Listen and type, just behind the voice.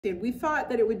We thought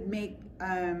that it would make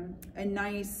a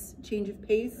nice change of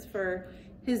pace for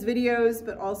his videos,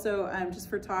 but also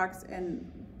just for talks, and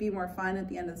be more fun at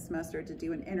the end of the semester to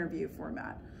do an interview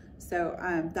format. So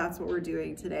that's what we're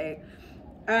doing today.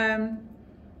 Yeah,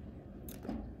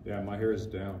 my hair is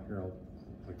down here. I'll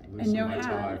loosen my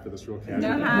tie for this real casual.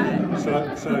 No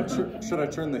hat. Should I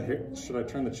turn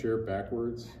the chair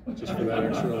backwards just for that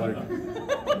extra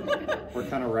we're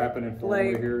kind of rapping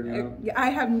informally here, you know?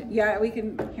 Yeah, we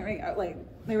can. Here we go.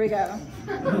 There we go.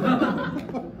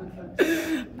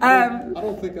 I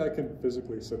don't think I can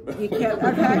physically sit that. You can't.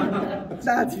 Okay,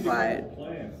 that's fine.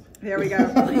 There we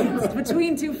go. It's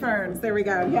between two ferns. There we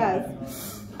go.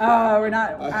 Yes. Oh, we're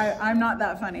not. I'm not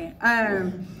that funny.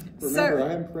 Remember,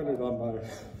 I am printed on my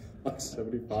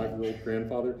 75-year-old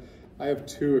grandfather. I have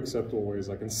 2 acceptable ways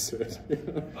I can sit.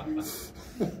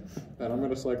 And I'm going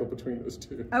to cycle between those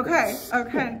 2. Okay,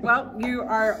 okay. Well, you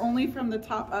are only from the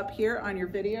top up here on your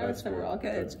video, That's so good. we're all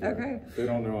good. That's good. Okay. They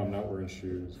don't know I'm not wearing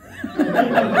shoes.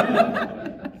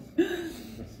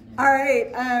 All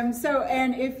right.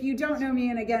 And if you don't know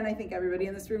me, and again, I think everybody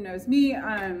in this room knows me,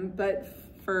 but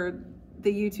for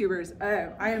the YouTubers,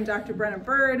 I am Dr. Brenna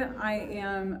Bird. I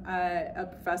am a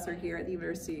professor here at the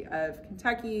University of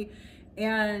Kentucky,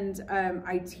 and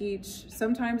I teach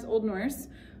sometimes Old Norse,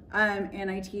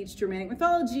 and I teach Germanic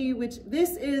mythology, which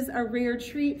this is a rare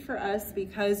treat for us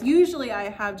because usually I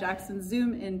have Jackson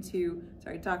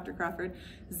Dr. Crawford,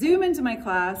 zoom into my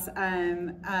class,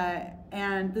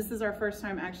 and this is our first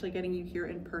time actually getting you here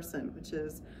in person, which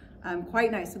is quite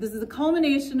nice. So this is a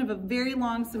culmination of a very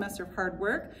long semester of hard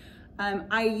work.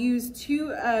 I use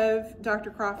 2 of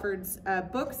Dr. Crawford's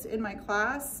books in my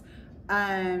class,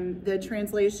 the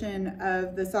translation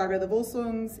of the Saga of the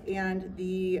Volsungs and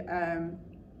the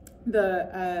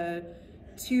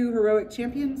 2 Heroic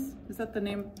Champions. Is that the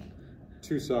name?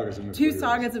 2 sagas of mythic Two heroes.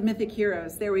 sagas of mythic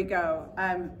heroes. There we go.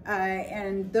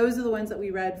 And those are the ones that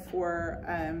we read for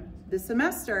the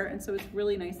semester, and so it's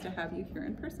really nice to have you here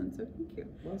in person, so thank you.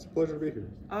 Well, it's a pleasure to be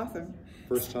here. Awesome.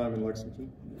 First time in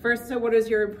Lexington. First, so what is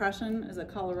your impression as a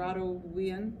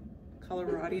Coloradian?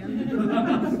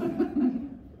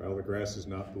 Well, the grass is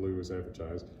not blue as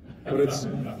advertised, but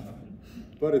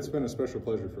it's been a special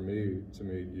pleasure for me to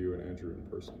meet you and Andrew in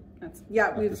person.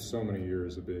 After so many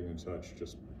years of being in touch,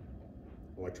 just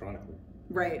electronically.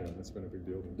 Right. Yeah, that's been a big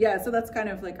deal. Yeah, so that's kind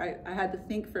of I had to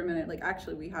think for a minute,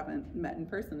 actually we haven't met in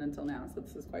person until now, so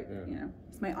this is quite,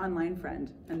 he's my online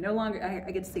friend, and no longer,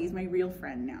 I get to say he's my real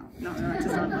friend now, not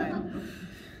just online.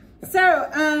 So,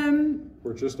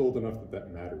 we're just old enough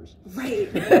that matters.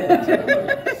 Right.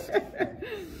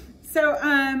 So,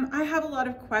 I have a lot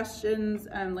of questions.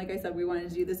 Like I said, we wanted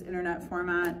to do this internet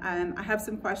format. I have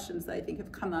some questions that I think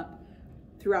have come up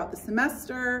throughout the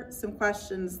semester, some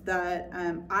questions that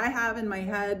I have in my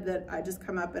head that I just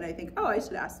come up and I think, oh, I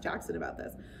should ask Jackson about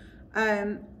this.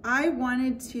 I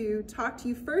wanted to talk to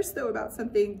you first, though, about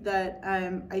something that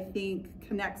I think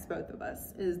connects both of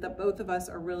us, is that both of us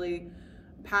are really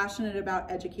passionate about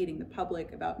educating the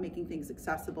public, about making things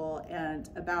accessible, and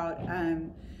about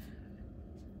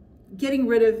getting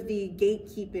rid of the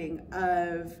gatekeeping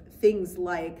of things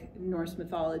like Norse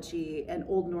mythology and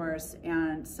Old Norse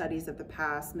and studies of the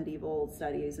past, medieval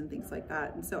studies and things like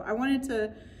that. And so I wanted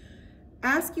to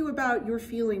ask you about your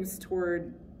feelings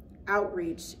toward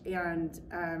outreach, and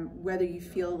whether you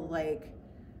feel like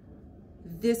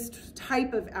this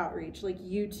type of outreach, like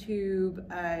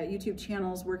YouTube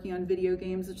channels working on video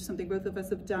games, which is something both of us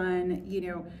have done,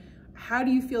 how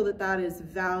do you feel that that is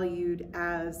valued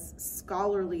as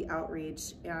scholarly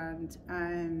outreach, and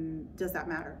does that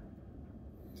matter?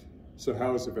 So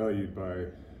how is it valued by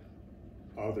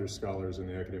other scholars in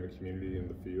the academic community in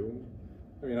the field?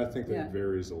 I mean, I think that it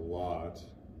varies a lot.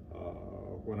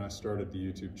 When I started the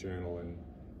YouTube channel in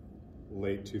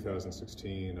late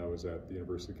 2016, I was at the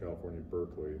University of California,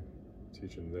 Berkeley,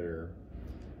 teaching there.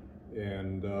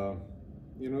 And,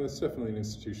 it's definitely an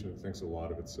institution that thinks a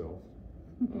lot of itself.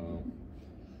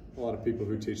 A lot of people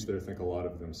who teach there think a lot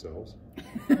of themselves.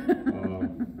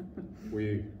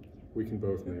 We can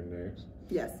both name names.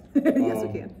 Yes, yes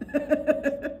we can.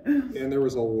 And there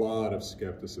was a lot of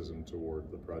skepticism toward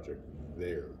the project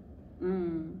there.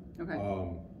 Okay.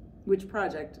 Which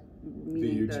project?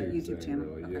 Meaning the YouTube channel?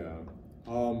 Really, okay.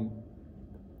 Yeah.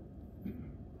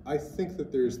 I think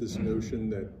that there's this notion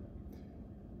that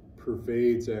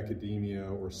pervades academia,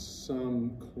 or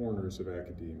some corners of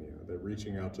academia, that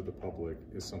reaching out to the public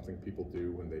is something people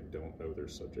do when they don't know their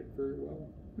subject very well.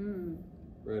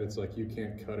 Right? It's like you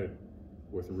can't cut it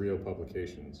with real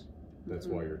publications. That's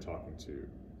why you're talking to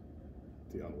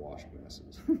the unwashed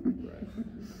masses. Right?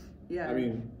 Yeah. I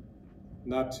mean,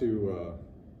 not to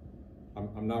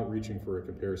I'm not reaching for a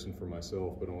comparison for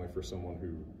myself, but only for someone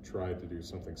who tried to do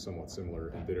something somewhat similar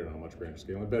and did it on a much grander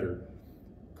scale and better.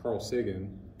 Carl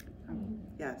Sagan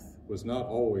yes. was not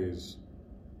always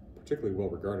particularly well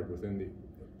regarded within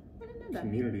the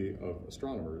community of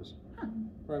astronomers. Huh.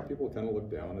 Right? People kind of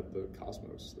look down at the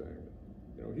cosmos thing.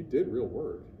 You know, he did real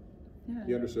work. Yeah.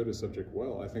 He understood his subject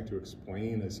well. I think to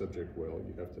explain a subject well,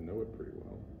 you have to know it pretty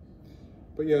well.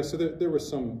 But yeah, so there was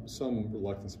some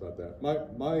reluctance about that.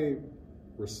 My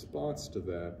response to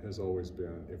that has always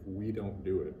been, if we don't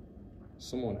do it,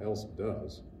 someone else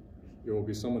does. It will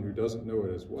be someone who doesn't know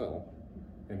it as well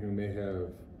and who may have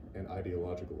an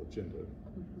ideological agenda.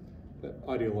 Mm-hmm. That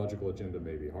ideological agenda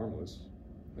may be harmless,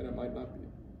 and it might not be.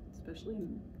 Especially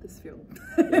in this field.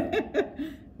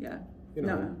 Yeah. You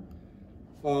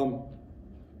know,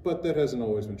 but that hasn't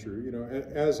always been true. You know,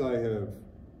 as I have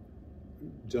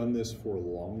done this for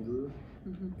longer,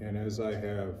 mm-hmm. and as I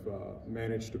have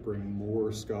managed to bring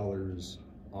more scholars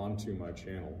onto my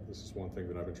channel, this is one thing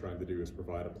that I've been trying to do, is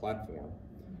provide a platform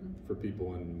mm-hmm. for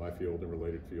people in my field and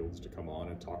related fields to come on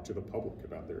and talk to the public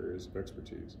about their areas of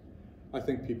expertise. I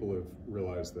think people have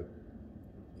realized that,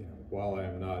 you know, while I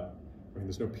am not, I mean,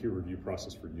 there's no peer review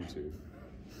process for YouTube,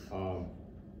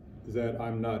 that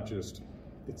I'm not just,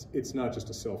 it's not just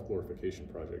a self-glorification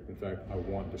project. In fact, I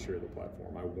want to share the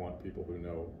platform. I want people who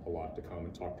know a lot to come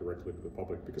and talk directly to the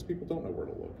public, because people don't know where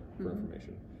to look for mm-hmm.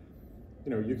 information.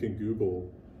 You know, you can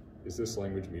Google, is this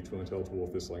language mutually intelligible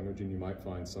with this language, and you might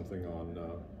find something on,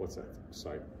 what's that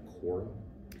site, Quora?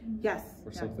 Yes.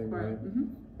 Or something, Quora. right? Mm-hmm.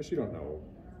 But you don't know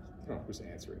who's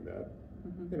answering that.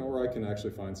 Mm-hmm. You know, or I can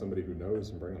actually find somebody who knows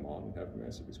and bring them on and have them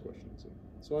answer these questions. And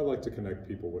so I like to connect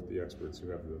people with the experts who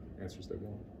have the answers they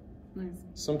want. Nice.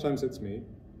 Sometimes it's me.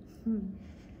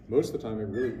 Most of the time it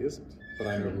really isn't, but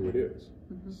I know who it is.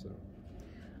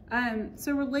 Mm-hmm.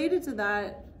 So related to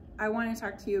that, I want to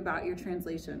talk to you about your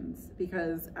translations,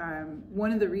 because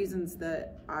one of the reasons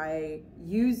that I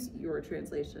use your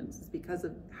translations is because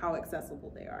of how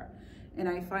accessible they are. And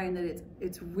I find that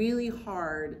it's really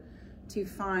hard to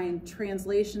find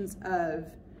translations of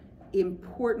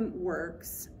important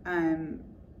works,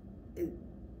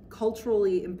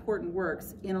 culturally important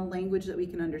works, in a language that we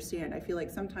can understand. I feel like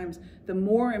sometimes the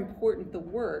more important the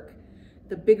work,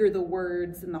 the bigger the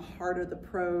words and the harder the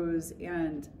prose.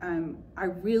 And I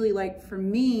really like, for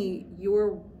me,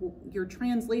 your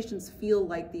translations feel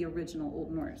like the original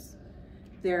Old Norse.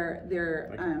 They're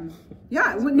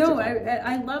yeah, no,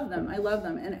 I love them. I love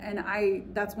them. And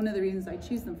that's one of the reasons I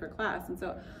choose them for class. And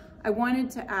so I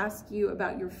wanted to ask you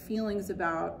about your feelings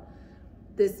about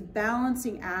this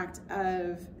balancing act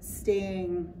of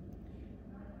staying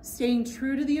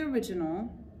true to the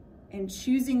original and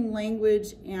choosing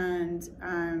language, and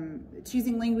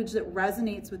choosing language that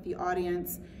resonates with the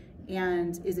audience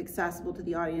and is accessible to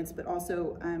the audience, but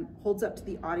also holds up to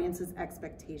the audience's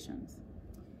expectations.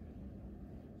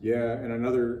 Yeah, and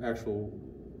another actual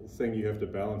thing you have to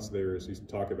balance there is you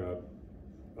talk about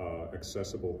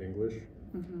accessible English.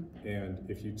 Mm-hmm. And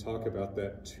if you talk about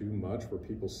that too much where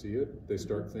people see it, they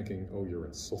start thinking, oh, you're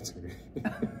insulting me.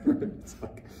 It's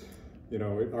like, you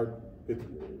know,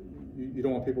 you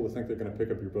don't want people to think they're going to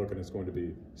pick up your book and it's going to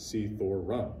be, see Thor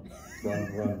run,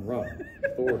 run, run, run.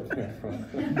 Thor can't run.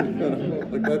 You know,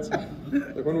 like that's,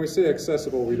 like when we say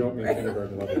accessible, we don't mean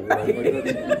kindergarten level, right?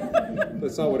 Like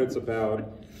that's not what it's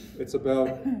about. It's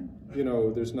about, you know,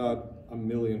 there's not a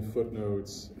million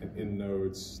footnotes and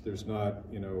endnotes. There's not,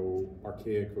 you know,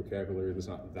 archaic vocabulary. There's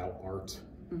not thou art,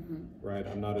 mm-hmm. right?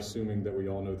 I'm not assuming that we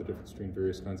all know the difference between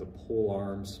various kinds of pole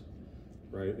arms,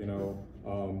 right? You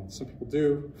know, some people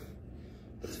do.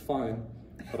 That's fine,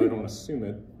 but I don't assume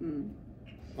it.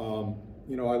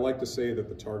 You know, I like to say that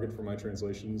the target for my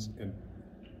translations, and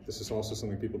this is also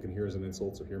something people can hear as an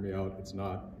insult, so hear me out,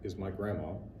 is my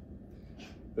grandma.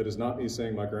 That is not me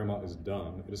saying my grandma is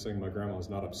dumb. It is saying my grandma is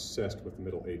not obsessed with the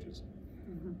Middle Ages,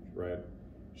 mm-hmm. right?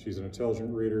 She's an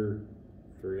intelligent reader,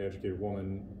 very educated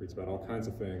woman, reads about all kinds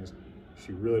of things.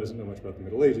 She really doesn't know much about the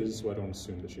Middle Ages, so I don't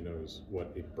assume that she knows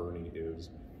what a Bernie is,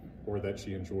 or that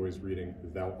she enjoys reading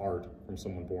thou art from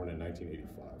someone born in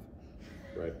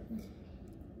 1985, right?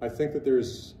 I think that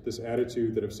there's this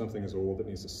attitude that if something is old, it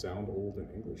needs to sound old in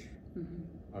English.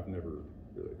 Mm-hmm. I've never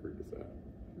really agreed with that.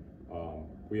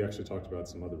 We actually talked about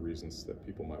some other reasons that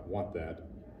people might want that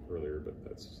earlier, but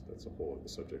that's a whole other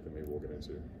subject that maybe we'll get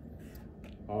into.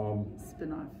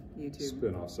 Spin-off YouTube.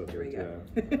 Spin-off subject, yeah.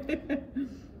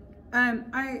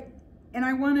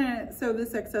 I want to, so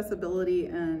this accessibility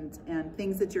and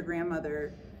things that your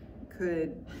grandmother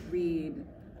could read.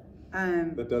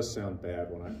 That does sound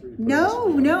bad when I read.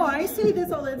 No, I say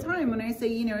this all the time when I say,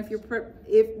 you know,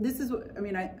 if this is what, I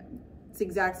mean, it's the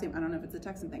exact same. I don't know if it's a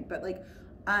Texan thing, but like,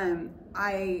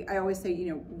 I always say, you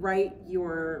know, write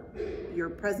your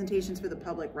presentations for the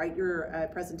public, write your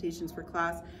presentations for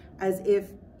class as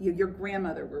if your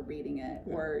grandmother were reading it,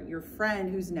 or your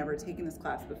friend who's never taken this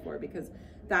class before, because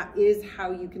that is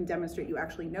how you can demonstrate you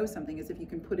actually know something, is if you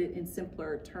can put it in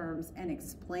simpler terms and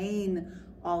explain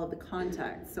all of the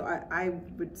context. So I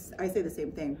say the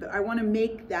same thing, but I want to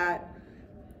make that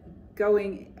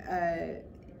going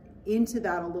into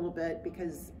that a little bit,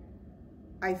 because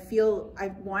I feel I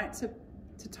want to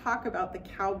talk about the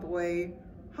cowboy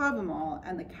Havamal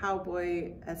and the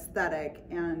cowboy aesthetic,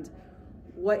 and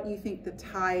what you think the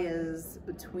tie is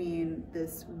between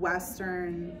this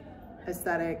Western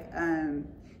aesthetic.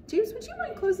 James, would you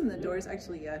mind closing the doors?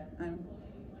 Actually, yeah.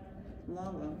 La, la,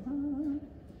 la.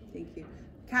 Thank you.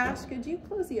 Cash, could you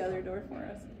close the other door for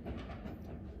us?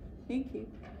 Thank you.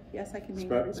 Yes, I can make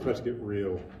it. It's about to get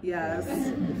real. Yes.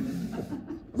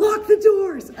 Lock the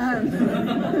doors.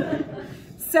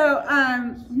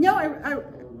 No,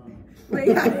 wait,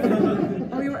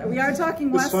 yeah. we are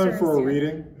talking Westerns. It's time for a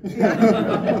reading.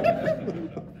 Yeah.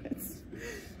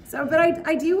 So, but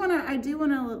I do want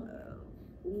to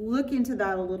look into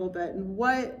that a little bit, and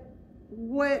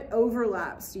what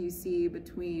overlaps do you see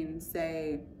between,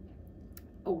 say,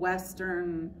 a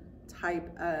Western type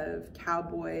of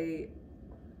cowboy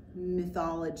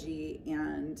mythology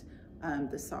and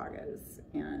the sagas,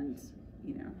 and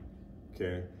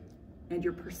okay, and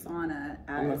your persona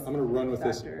as I'm gonna run with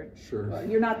Doctor. this. Sure. Well,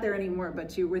 you're not there anymore,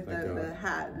 but you with the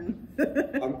hat. I'm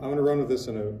gonna run with this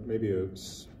in maybe a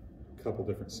couple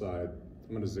different sides.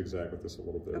 I'm gonna zigzag with this a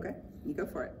little bit. Okay, you go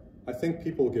for it. I think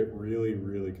people get really,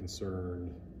 really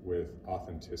concerned with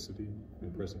authenticity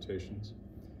in presentations,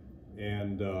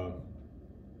 and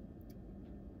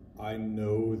I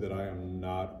know that I am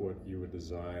not what you would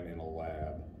design in a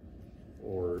lab,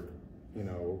 or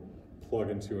plug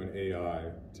into an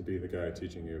AI to be the guy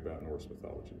teaching you about Norse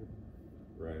mythology,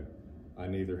 right? I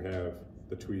neither have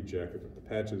the tweed jacket with the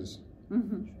patches,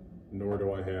 nor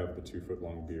do I have the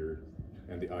 2-foot-long beard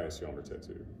and the Ayasjammer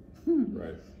tattoo,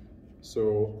 right?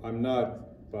 So I'm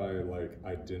not, by like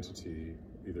identity,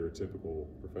 either a typical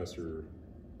professor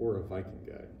or a Viking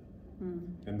guy.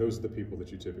 And those are the people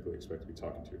that you typically expect to be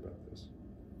talking to about this.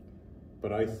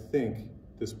 But I think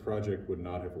this project would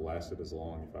not have lasted as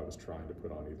long if I was trying to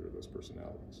put on either of those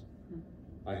personalities.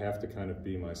 I have to kind of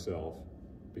be myself,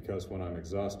 because when I'm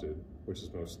exhausted, which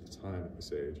is most of the time at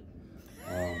this age,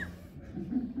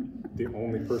 the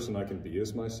only person I can be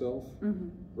is myself,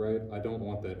 right? I don't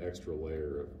want that extra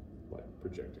layer of like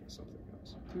projecting something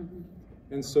else.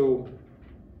 And so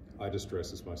I just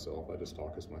dress as myself, I just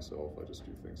talk as myself, I just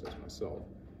do things as myself.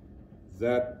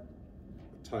 That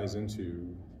ties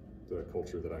into the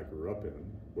culture that I grew up in,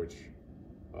 which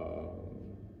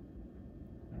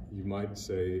you might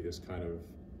say is kind of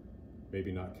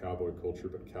maybe not cowboy culture,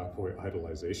 but cowboy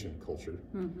idolization culture,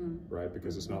 right?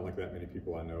 Because it's not like that many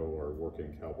people I know are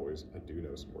working cowboys. I do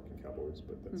know some working cowboys,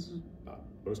 but that's not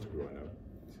most of who I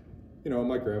know.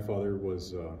 My grandfather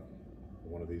was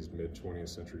one of these mid-20th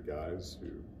century guys who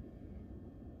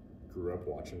grew up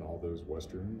watching all those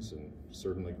Westerns, and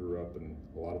certainly grew up in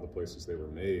a lot of the places they were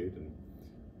made, and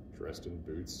dressed in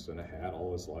boots and a hat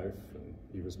all his life, and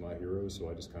he was my hero, so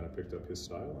I just kind of picked up his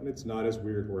style, and it's not as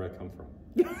weird where I come from.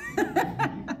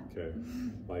 Okay,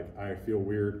 like I feel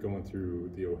weird going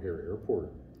through the O'Hare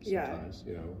airport sometimes,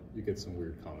 you get some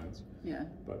weird comments. Yeah.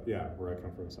 But yeah, where I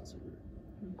come from, it's not so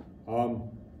weird.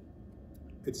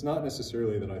 It's not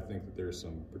necessarily that I think that there's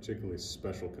some particularly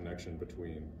special connection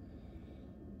between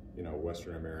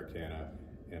Western Americana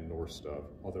and Norse stuff,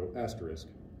 although asterisk,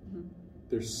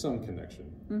 there's some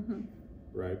connection,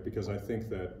 right? Because I think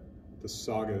that the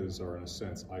sagas are, in a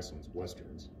sense, Iceland's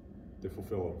Westerns. They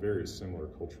fulfill a very similar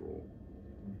cultural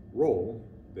role.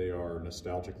 They are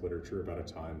nostalgic literature about a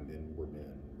time men were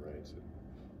men, right?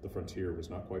 The frontier was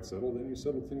not quite settled, and you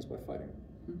settled things by fighting,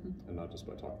 and not just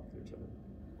by talking to each other.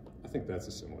 I think that's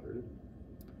a similarity.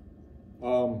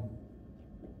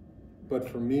 But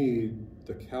for me,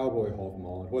 the cowboy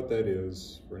Havamal, and what that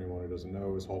is, for anyone who doesn't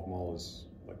know, is Havamal is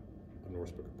like a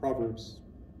Norse book of Proverbs,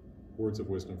 words of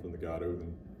wisdom from the god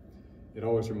Odin. It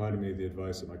always reminded me of the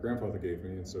advice that my grandfather gave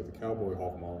me, and so the cowboy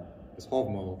Havamal is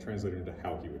Havamal translated into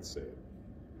how he would say it,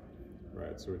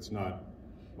 right? So it's not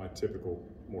my typical,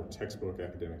 more textbook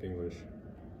academic English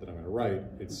that I'm going to write.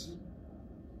 It's,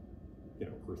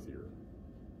 earthier,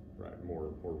 right?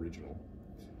 More regional.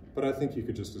 But I think you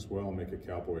could just as well make a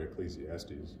cowboy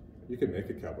Ecclesiastes. You could make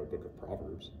a cowboy book of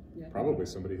Proverbs. Yeah. Probably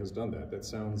somebody has done that. That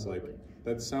sounds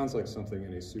like something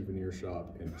in a souvenir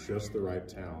shop in just the right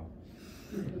town.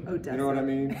 Oh, definitely. You know what I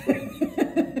mean?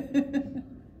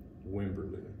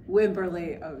 Wimberley.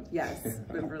 Wimberley, oh yes,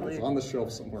 Wimberley. It's on the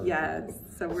shelf somewhere. Yes,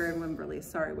 so we're in Wimberley.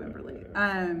 Sorry, Wimberley.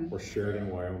 Or Sheridan,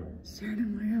 Wyoming.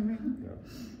 Sheridan, Wyoming. Yeah.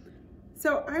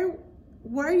 So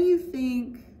why do you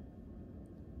think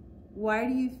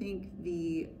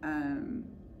the,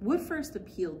 what first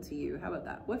appealed to you? How about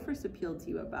that? What first appealed to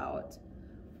you about,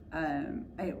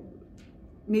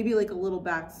 maybe like a little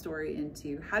backstory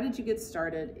into how did you get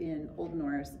started in Old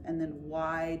Norse, and then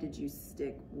why did you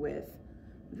stick with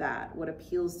that? What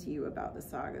appeals to you about the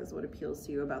sagas? What appeals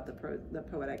to you about the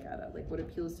Poetic Edda? Like, what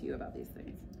appeals to you about these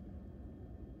things?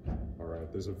 All right,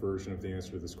 there's a version of the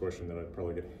answer to this question that I'd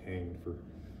probably get hanged for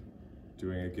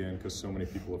doing again because so many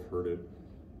people have heard it.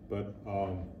 But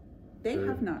they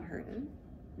have not heard it.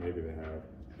 Maybe they have.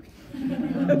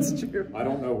 That's true. I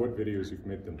don't know what videos you've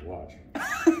made them watch.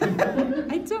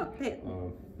 I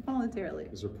don't. Voluntarily.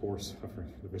 These are poor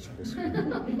suffering individuals.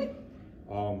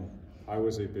 I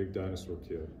was a big dinosaur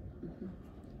kid.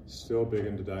 Still big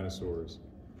into dinosaurs.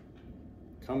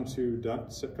 Come to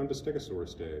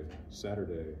Stegosaurus Day,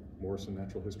 Saturday, Morrison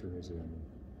Natural History Museum,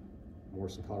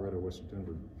 Morrison, Colorado, west of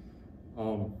Denver.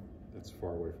 That's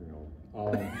far away from y'all.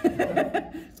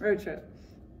 Road trip.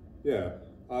 Yeah,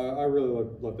 I really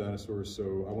love dinosaurs,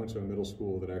 so I went to a middle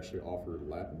school that actually offered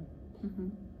Latin.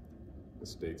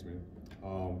 This dates me. I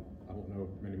don't know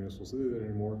if many middle schools do that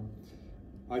anymore.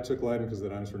 I took Latin because the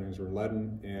dinosaur names were in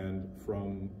Latin, and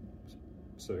from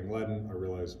studying Latin, I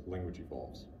realized language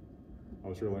evolves. I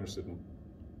was really interested in,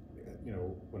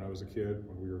 when I was a kid,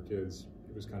 when we were kids,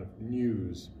 it was kind of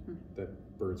news that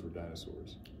birds were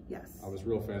dinosaurs. Yes. I was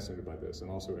real fascinated by this, and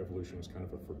also evolution was kind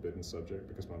of a forbidden subject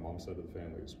because my mom's side of the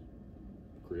family is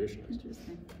creationist.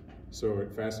 Interesting. So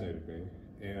it fascinated me,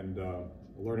 and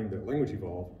learning that language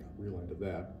evolved, got real into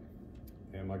that.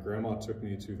 And my grandma took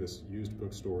me to this used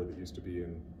bookstore that used to be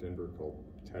in Denver called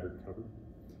Tattered Cover.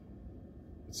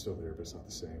 It's still there, but it's not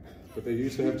the same. But they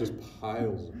used to have just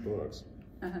piles of books.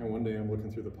 And one day I'm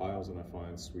looking through the piles and I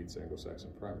find Sweet's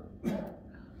Anglo-Saxon Primer.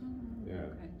 Yeah.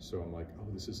 Okay. So I'm like, oh,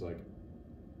 this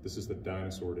is the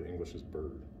dinosaur to English's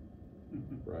bird,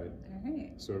 right? All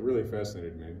right. So it really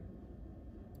fascinated me.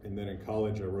 And then in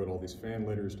college, I wrote all these fan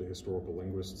letters to historical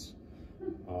linguists.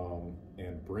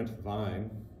 And Brent Vine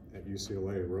at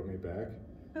UCLA wrote me back,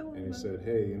 and he said,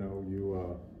 hey,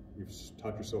 you've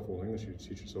taught yourself Old English, you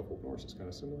teach yourself Old Norse. It's kind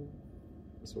of similar.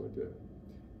 That's what I did.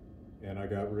 And I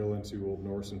got real into Old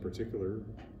Norse in particular,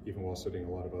 even while studying a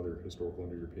lot of other historical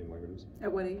Indo-European languages. At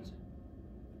what age?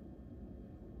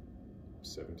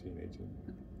 17,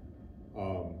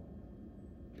 18.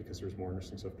 Because there's more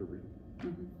interesting stuff to read.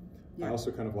 Yeah. I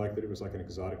also kind of like that it was like an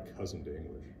exotic cousin to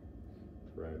English,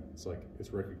 right? It's like,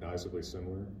 it's recognizably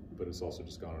similar, but it's also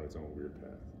just gone on its own weird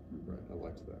path, right? I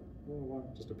liked that. Well,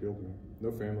 why? Just appealed to me.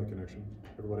 No family connection.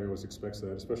 Everybody always expects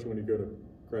that, especially when you go to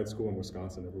grad school in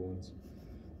Wisconsin. Everyone's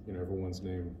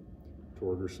named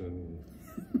Torgerson,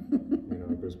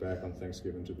 it goes back on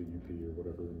Thanksgiving to the UP or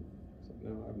whatever. So,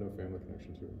 no, I have no family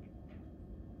connection to it.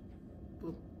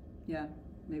 Well, yeah,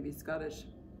 maybe Scottish,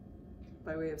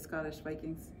 by way of Scottish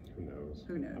Vikings. Who knows?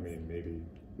 Who knows? I mean, maybe.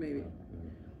 Maybe.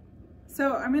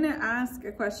 So I'm going to ask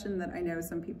a question that I know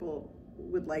some people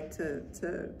would like to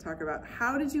talk about.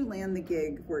 How did you land the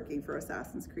gig working for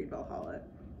Assassin's Creed Valhalla?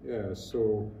 Yeah,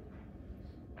 so,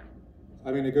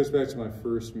 it goes back to my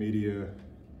first media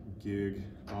gig.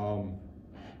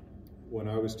 When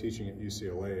I was teaching at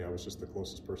UCLA, I was just the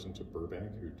closest person to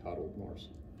Burbank who taught Old Norse.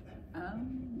 Oh,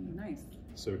 nice.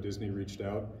 So Disney reached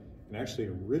out, and actually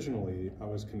originally I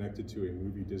was connected to a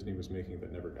movie Disney was making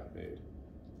that never got made.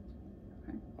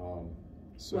 Okay.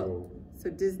 So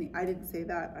Disney, I didn't say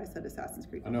that, I said Assassin's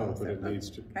Creed. I know, but it leads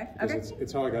to, okay.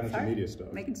 It's how I got into media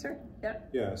stuff. Making sure, yep.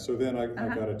 Yeah, so then I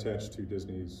got attached to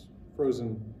Disney's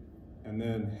Frozen, and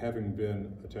then having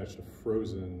been attached to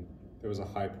Frozen, there was a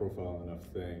high profile enough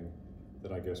thing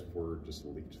that I guess word just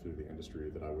leaked through the industry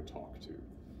that I would talk to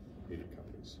media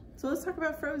companies. So let's talk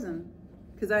about Frozen,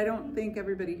 because I don't think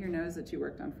everybody here knows that you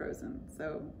worked on Frozen.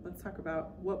 So let's talk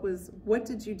about what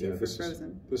did you do for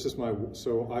Frozen?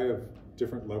 So I have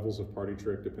different levels of party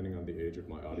trick depending on the age of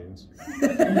my audience.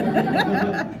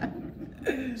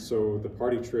 So the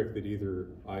party trick that either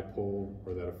I pull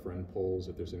or that a friend pulls,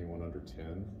 if there's anyone under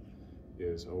 10,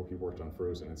 is, oh, he worked on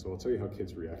Frozen. And so I'll tell you how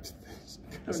kids react to this.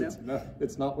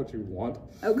 It's not what you want.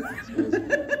 Oh,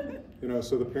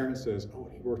 so the parent says, oh,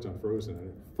 he worked on Frozen. And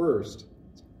at first,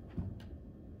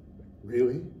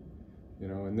 really?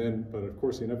 And then, but of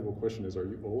course the inevitable question is, are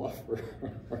you Olaf or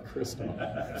Kristoff?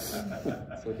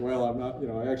 It's like, well, I'm not,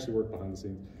 I actually work behind the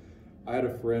scenes. I had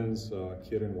a friend's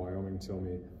kid in Wyoming tell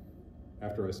me,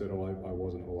 after I said, oh, I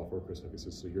wasn't Olaf or Kristoff, he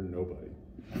says, so you're nobody.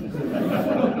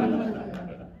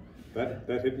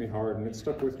 that hit me hard, and it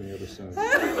stuck with me ever since.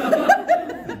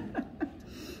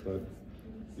 But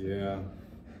yeah.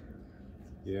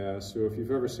 So if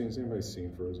you've ever seen, has anybody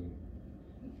seen Frozen?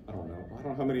 I don't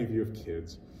know how many of you have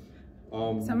kids.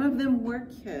 Some of them were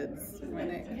kids when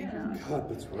it came out. God,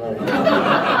 that's right.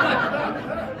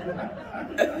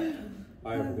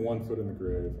 I have one foot in the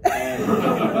grave.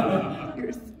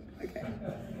 Okay.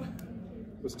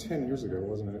 It was 10 years ago,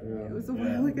 wasn't it? Yeah. It was a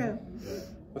while ago.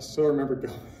 I still remember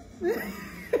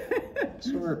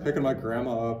picking my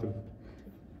grandma up and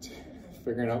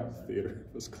figuring out the theater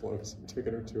was closed and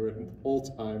taking her to it, and the whole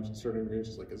time she's turning to me and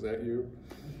she's like, "Is that you?"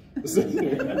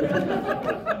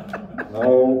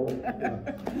 No.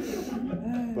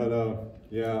 But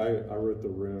yeah, I wrote the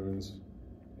runes,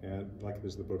 and like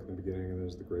there's the book in the beginning, and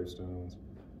there's the gravestones,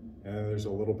 and then there's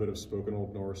a little bit of spoken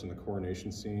Old Norse in the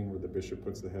coronation scene where the bishop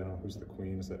puts the head on, who's the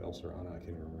queen? Is that Elsa or Anna? I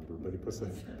can't even remember, but he puts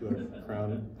the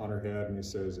crown on her head and he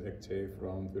says, "Ekte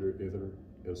from vir idr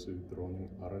Elsu droning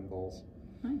Arendals."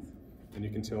 Nice. And you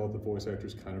can tell the voice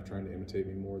actor's kind of trying to imitate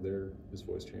me more there. His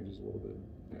voice changes a little bit.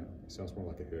 Yeah, he sounds more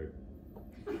like a hig.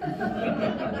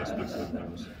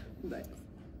 Nice.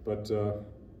 But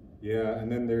yeah,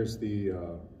 and then there's the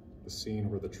scene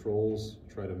where the trolls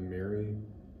try to marry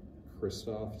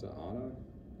Kristoff to Anna,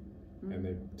 and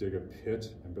they dig a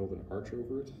pit and build an arch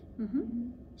over it.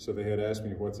 So they had asked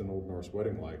me, what's an Old Norse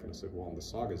wedding like? And I said, well, in the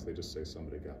sagas, they just say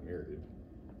somebody got married.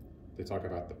 They talk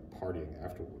about the partying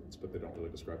afterwards, but they don't really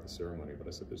describe the ceremony. But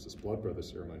I said there's this blood brother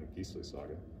ceremony in Gisli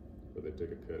Saga where they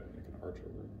dig a pit and make an arch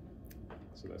over it.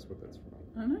 So that's what that's from.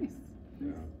 Oh, nice.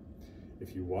 Yeah.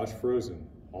 If you watch Frozen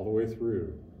all the way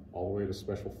through, all the way to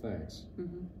Special Thanks,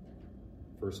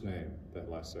 first name, that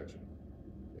last section.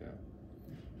 Yeah.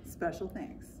 Special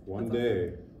thanks. One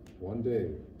day,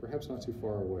 perhaps not too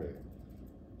far away,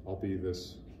 I'll be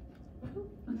this.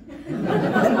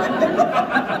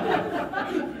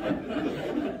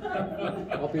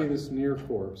 I'll be this near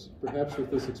corpse, perhaps with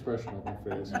this expression on my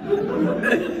face,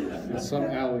 in some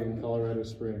alley in Colorado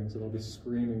Springs, and I'll be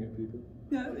screaming at people.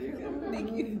 Yeah, there you go.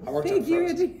 Thank you. Thank you,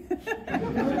 Angie.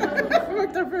 I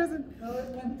worked on Frozen. No, it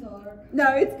went dark.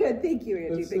 No, it's good. Thank you,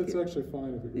 Angie. It's actually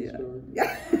fine if it gets dark.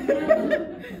 Yeah.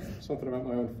 Something about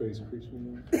my own face creeps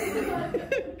me out.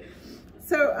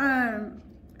 So,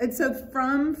 and so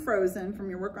from Frozen, from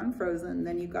your work on Frozen,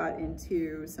 then you got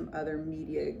into some other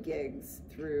media gigs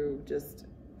through just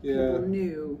people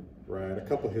new. Right, a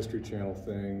couple History Channel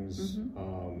things.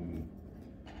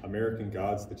 American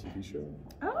Gods, the TV show.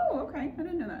 Oh, okay. I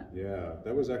didn't know that. Yeah,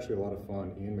 that was actually a lot of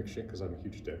fun. Ian McShane, because I'm a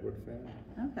huge Deadwood fan.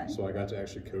 Okay. So I got to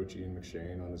actually coach Ian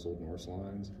McShane on his Old Norse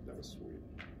lines. That was sweet.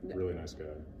 Yeah. Really nice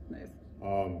guy. Nice.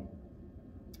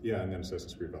 Yeah, and then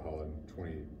Assassin's Creed Valhalla in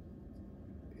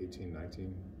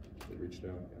 2018-19. They reached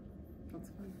out. Yeah. That's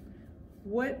fun.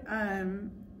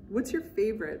 What's your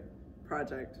favorite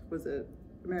project? Was it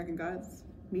American Gods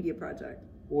media project?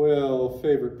 Well,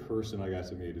 favorite person I got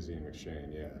to meet is Ian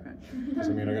McShane, yeah. Because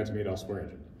I got to meet Al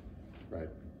Swearingen, right?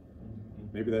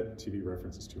 Maybe that TV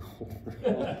reference is too old.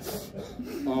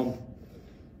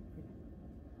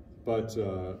 But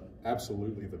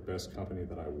absolutely the best company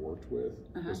that I worked with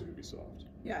was Ubisoft.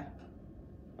 Yeah.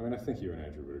 I think you and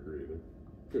Andrew would agree. They're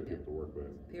good people to work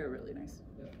with. They are really nice.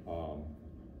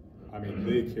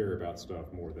 They care about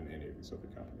stuff more than any of these other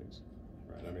companies,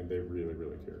 right? They really,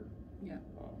 really care. Yeah.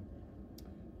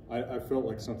 I felt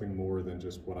like something more than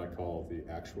just what I call the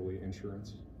actually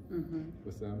insurance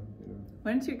with them.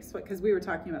 Why don't you explain, because we were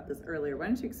talking about this earlier, why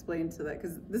don't you explain to that,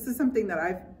 because this is something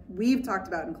that we've talked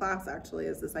about in class actually,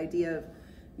 is this idea of,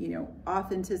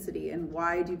 authenticity, and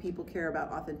why do people care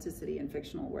about authenticity in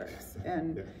fictional works?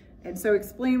 And and so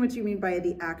explain what you mean by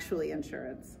the actually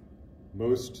insurance.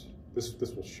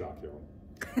 This will shock y'all.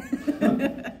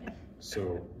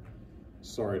 So,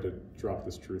 sorry to drop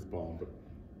this truth bomb, but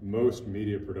most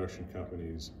media production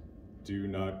companies do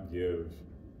not give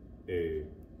a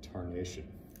tarnation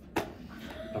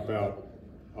about,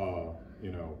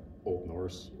 Old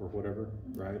Norse or whatever,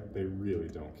 right? They really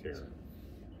don't care.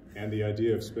 And the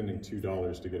idea of spending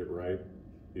 $2 to get it right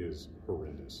is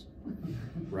horrendous,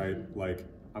 right? Like,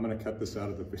 I'm gonna cut this out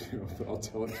of the video, but I'll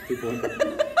tell it to people.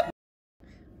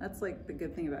 That's like the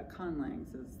good thing about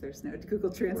conlangs, is there's no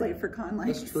Google Translate for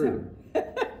conlangs. That's true. So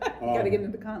you gotta get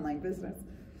into the conlang business.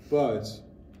 But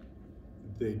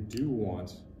they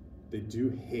do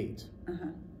hate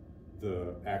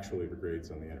the actually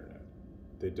grades on the internet.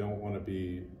 They don't want to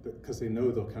be, because they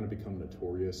know they'll kind of become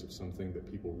notorious if something that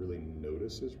people really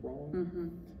notice is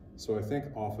wrong. So I think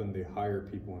often they hire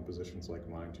people in positions like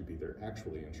mine to be their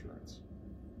actually insurance,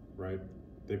 right?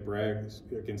 They brag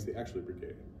against the actually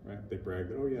brigade, right? They brag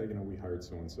that, oh yeah, we hired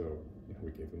so-and-so,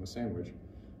 we gave them a sandwich.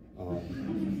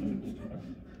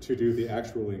 to do the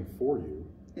actualing for you.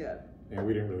 Yeah. And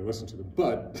we didn't really listen to them,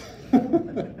 but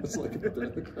it's like they're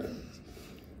in the credits.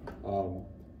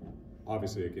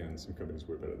 Obviously, again, some companies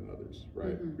were better than others,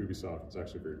 right? Ubisoft is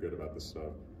actually very good about this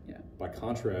stuff. Yeah. By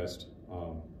contrast,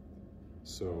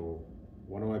 so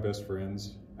one of my best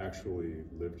friends actually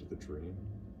lived the dream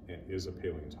and is a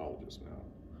paleontologist now.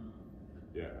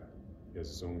 Yeah, he has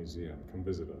his own museum. Come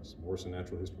visit us. Morrison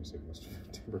Natural History Museum, West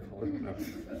Denver, Colorado. No.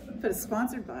 But it's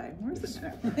sponsored by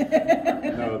Morrison.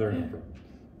 No, they're not.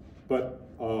 But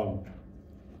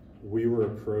we were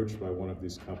approached by one of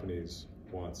these companies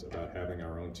once about having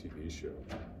our own TV show.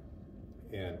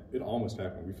 And it almost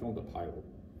happened. We filmed a pilot.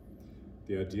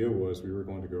 The idea was we were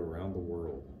going to go around the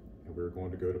world, and we were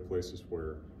going to go to places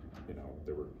where, you know,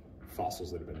 there were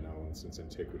fossils that had been known since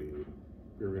antiquity.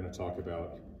 We were going to talk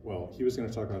about, well, he was going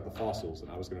to talk about the fossils, and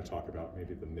I was going to talk about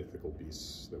maybe the mythical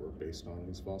beasts that were based on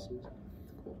these fossils.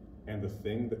 Cool. And the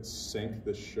thing that sank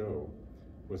the show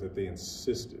was that they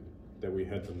insisted that we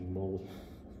had to mold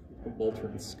Mulder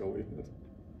and Scully in it.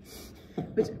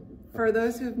 Which, for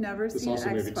those who've never seen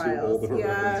X-Files,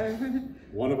 yeah.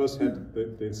 One of us had,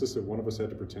 they insisted one of us had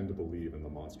to pretend to believe in the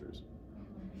monsters.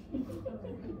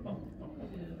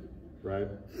 Right?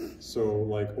 So,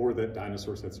 like, or that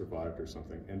dinosaurs had survived or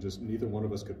something, and just neither one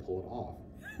of us could pull it off.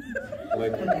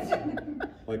 Like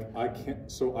I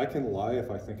can't, so I can lie if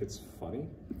I think it's funny.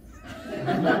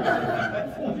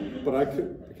 But I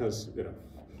could, because, you know,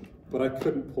 but I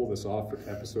couldn't pull this off for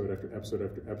episode after episode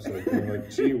after episode, being like,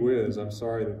 gee whiz, I'm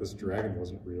sorry that this dragon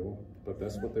wasn't real, but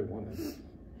that's what they wanted.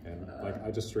 And like,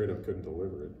 I just straight up couldn't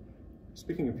deliver it.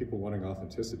 Speaking of people wanting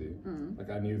authenticity, like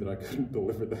I knew that I couldn't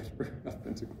deliver that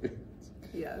authentically.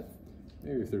 Yes.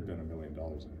 Maybe if there'd been $1 million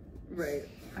in it. Right.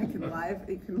 You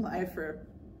can lie for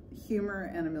humor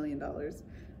and $1 million.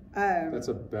 That's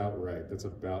about right. That's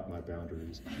about my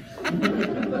boundaries.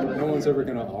 No one's ever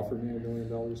going to offer me $1 million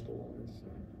to lie. So.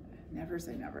 Never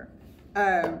say never.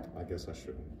 I guess I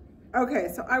shouldn't. Okay,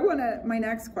 so my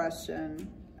next question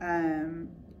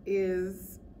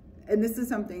is, and this is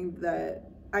something that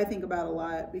I think about a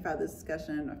lot. We've had this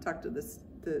discussion. I've talked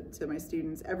to my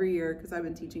students every year because I've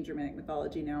been teaching Germanic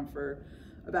mythology now for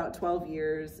about 12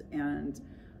 years, and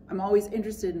I'm always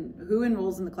interested in who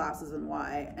enrolls in the classes and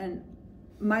why. And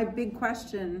my big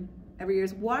question every year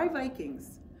is, why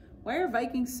Vikings? Why are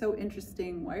Vikings so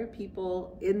interesting? Why are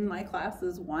people in my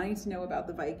classes wanting to know about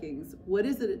the Vikings? What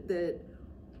is it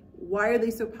why are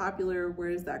they so popular? Where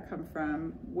does that come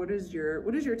from? What is your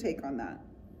take on that?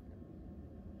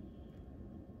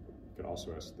 You could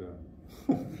also ask them.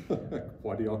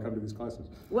 Why do y'all come to these classes?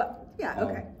 Well, yeah,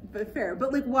 okay, but fair.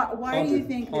 But like, why do you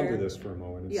think ponder this for a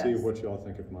moment and see what y'all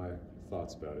think of my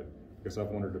thoughts about it, because I've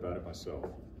wondered about it myself.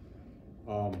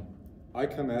 I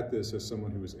come at this as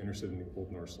someone who was interested in the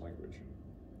Old Norse language,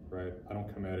 right? I don't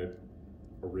come at it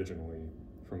originally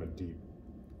from a deep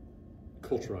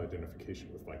cultural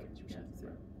identification with Vikings or something,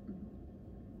 right?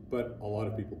 But a lot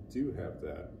of people do have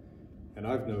that. And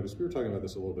I've noticed, we were talking about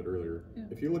this a little bit earlier,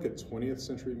 if you look at 20th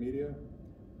century media,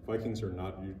 Vikings are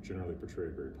not generally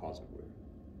portrayed very positively,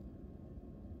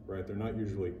 right? They're not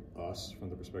usually us from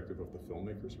the perspective of the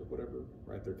filmmakers or whatever,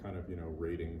 right? They're kind of, you know,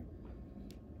 rating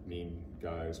mean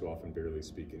guys who often barely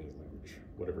speak any language,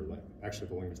 whatever language. Actually,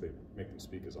 the language they make them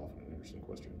speak is often an interesting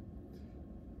question.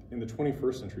 In the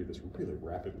 21st century, this really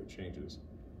rapidly changes,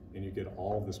 and you get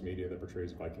all of this media that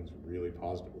portrays Vikings really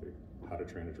positively. How to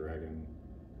Train a Dragon,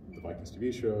 the Vikings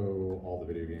TV show, all the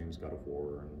video games, God of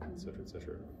War, and et cetera, et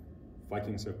cetera.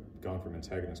 Vikings have gone from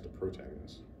antagonist to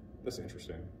protagonist. That's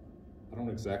interesting. I don't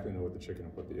exactly know what the chicken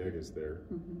and what the egg is there,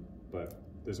 but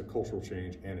there's a cultural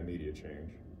change and a media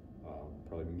change,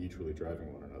 probably mutually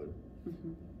driving one another.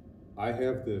 I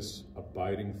have this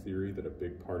abiding theory that a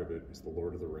big part of it is the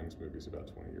Lord of the Rings movies about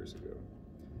 20 years ago.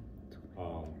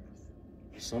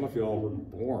 Some of y'all were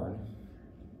born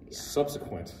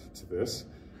subsequent to this,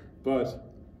 but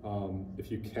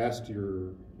if you cast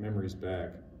your memories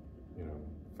back, you know,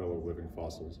 fellow living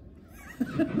fossils,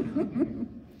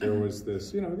 there was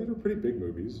this, you know, these were pretty big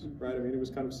movies, right? I mean, it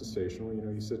was kind of sensational. You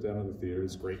know, you sit down in the theater,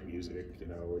 it's great music, you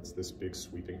know, it's this big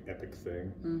sweeping epic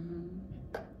thing.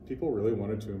 People really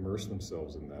wanted to immerse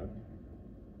themselves in that.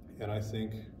 And I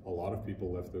think a lot of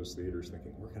people left those theaters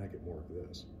thinking, where can I get more of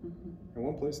this? And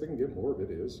one place they can get more of it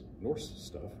is Norse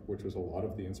stuff, which was a lot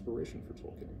of the inspiration for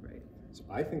Tolkien. Right. So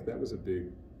I think that was a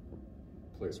big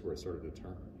place where it started to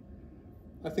turn.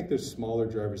 I think there's smaller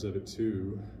drivers of it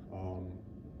too.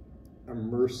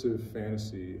 Immersive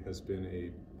fantasy has been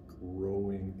a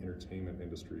growing entertainment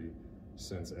industry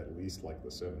since at least like the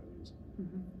 70s.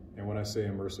 And when I say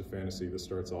immersive fantasy, this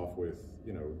starts off with,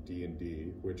 you know,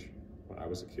 D&D, which when I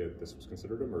was a kid, this was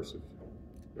considered immersive,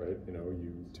 right? You know,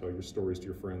 you tell your stories to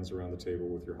your friends around the table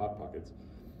with your Hot Pockets.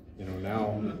 You know,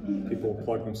 now people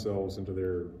plug themselves into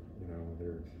their, you know,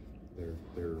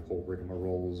 their whole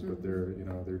rigmaroles with their, you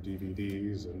know, their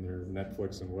DVDs and their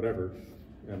Netflix and whatever,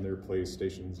 and their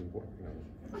PlayStations and, you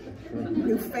know,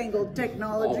 newfangled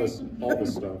technology. All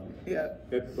this stuff. Yeah.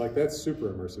 Like that's super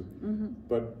immersive.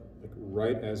 But like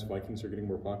right as Vikings are getting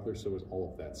more popular, so is all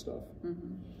of that stuff.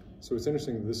 So it's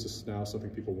interesting that this is now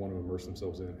something people want to immerse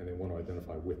themselves in, and they want to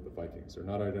identify with the Vikings. They're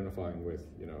not identifying with,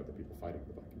 you know, the people fighting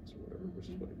the Vikings or whatever, which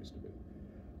is what it used to be.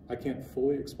 I can't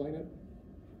fully explain it,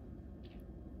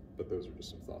 but those are just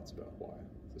some thoughts about why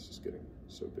this is getting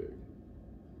so big.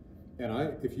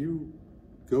 And if you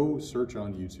go search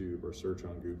on YouTube or search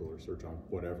on Google or search on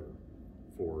whatever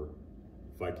for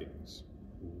Vikings,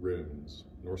 runes,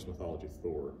 Norse mythology,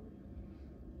 Thor,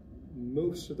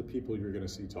 most of the people you're going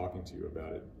to see talking to you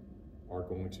about it are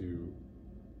going to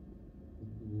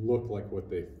look like what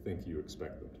they think you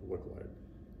expect them to look like,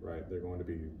 right? They're going to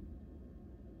be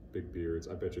big beards.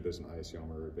 I bet you there's an ice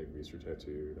yelmer or a big Easter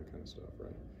tattoo, that kind of stuff,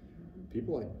 right?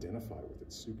 People identify with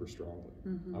it super strongly.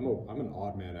 I'm an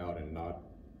odd man out and not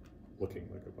looking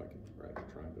like a Viking, right?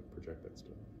 Trying to project that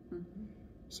stuff.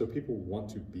 So people want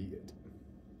to be it.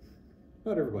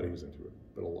 Not everybody is into it,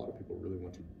 but a lot of people really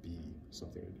want to be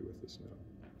something to do with this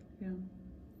now.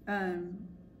 Yeah.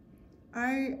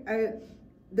 I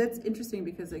that's interesting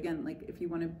because again, like if you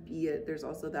want to be it, there's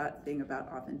also that thing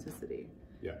about authenticity.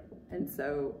 Yeah. And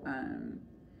so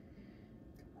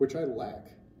which I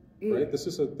lack. Right? This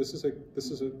is a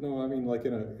no, I mean like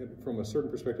from a certain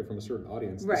perspective, from a certain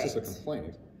audience, right. This is a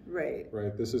complaint. Right.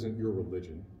 Right? This isn't your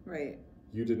religion. Right.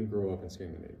 You didn't grow up in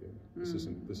Scandinavia. This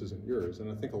isn't yours. And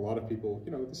I think a lot of people,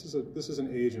 you know, this is an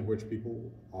age in which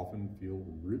people often feel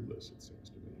rootless, it seems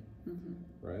to me.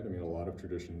 Right? I mean, a lot of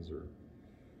traditions are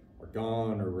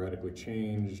gone or radically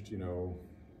changed. You know,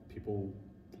 people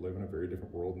live in a very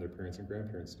different world than their parents and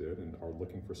grandparents did and are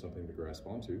looking for something to grasp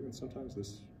onto. And sometimes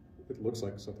it looks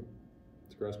like something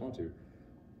to grasp onto.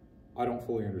 I don't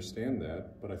fully understand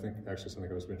that, but I think actually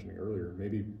something I was mentioning earlier,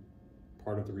 maybe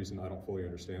part of the reason I don't fully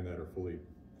understand that or fully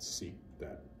seek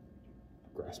that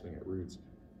grasping at roots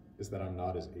is that I'm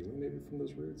not as alienated from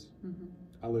those roots.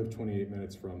 I live 28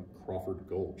 minutes from Crawford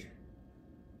Gulch.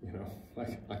 You know,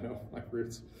 like I know my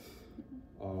roots,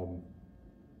 and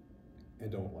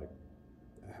don't like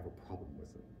have a problem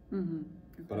with them.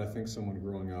 Okay. But I think someone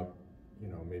growing up, you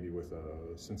know, maybe with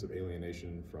a sense of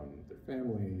alienation from their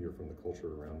family or from the culture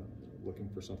around them, you know, looking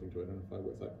for something to identify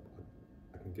with,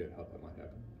 I can get how that might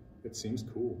happen. It seems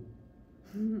cool,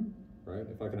 right?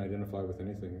 If I can identify with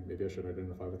anything, maybe I should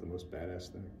identify with the most badass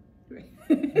thing. Right.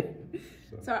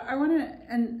 So I want to,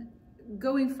 and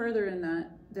going further in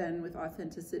that, then with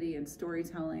authenticity and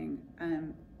storytelling,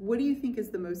 what do you think is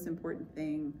the most important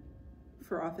thing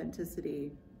for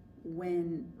authenticity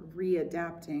when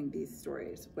readapting these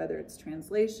stories, whether it's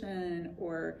translation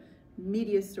or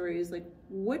media stories? Like,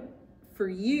 what, for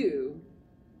you,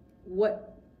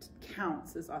 what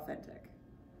counts as authentic?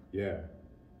 Yeah.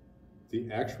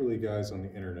 The actually guys on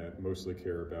the internet mostly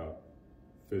care about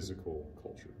physical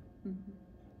culture.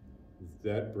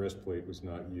 That breastplate was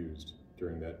not used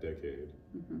during that decade,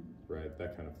 right?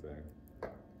 That kind of thing.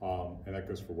 And that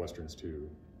goes for Westerns too.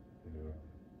 You know,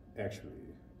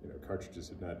 actually, you know, cartridges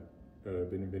had not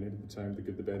been invented at the time The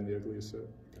Good, the Bad, and the Ugly is said,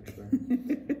 kind of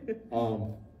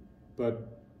thing.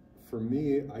 But for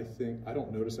me, I think I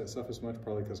don't notice that stuff as much,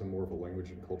 probably because I'm more of a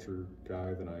language and culture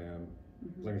guy than I am,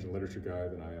 language and literature guy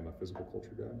than I am a physical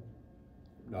culture guy,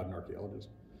 not an archaeologist.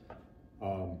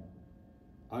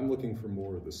 I'm looking for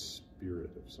more of the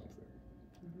spirit of something.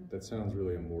 That sounds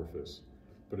really amorphous,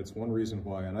 but it's one reason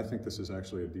why, and I think this is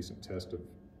actually a decent test of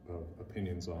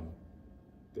opinions on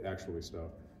the actually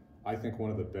stuff. I think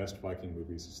one of the best Viking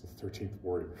movies is The 13th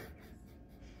Warrior,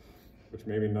 which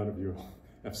maybe none of you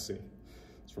have seen.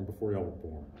 It's from before y'all were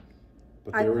born.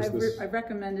 But I've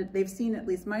recommended, they've seen, at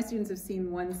least my students have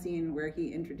seen one scene where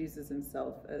he introduces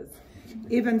himself as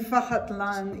Ibn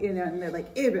Fahatlan, you know, and they're like,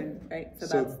 Ibn, right? So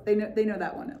that's, they know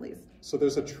that one at least. So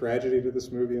there's a tragedy to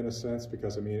this movie in a sense,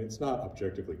 because I mean, it's not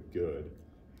objectively good.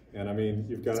 And I mean,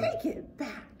 you've got... Take it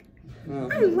back.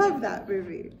 I love that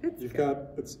movie. You've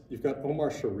got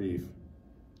Omar Sharif,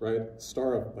 right?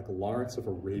 Star of like Lawrence of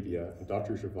Arabia and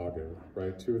Dr. Zhivago,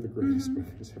 right? Two of the greatest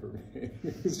movies ever made.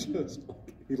 He's just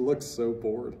like, he looks so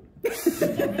bored.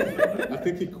 I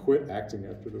think he quit acting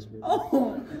after this movie.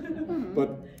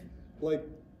 But like,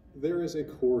 there is a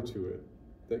core to it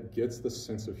that gets the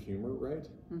sense of humor right.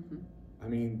 I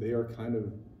mean, they are kind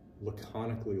of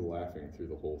laconically laughing through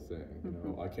the whole thing. You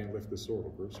know, I can't lift this sword,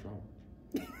 I'll grow strong.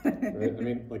 right? I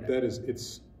mean, like that is,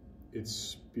 it's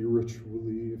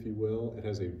spiritually, if you will, it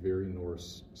has a very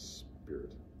Norse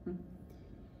spirit.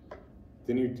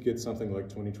 Then you get something like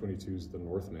 2022's The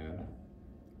Northman,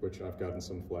 which I've gotten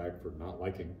some flack for not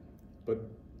liking, but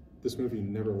this movie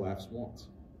never laughs once.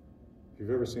 If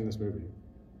you've ever seen this movie,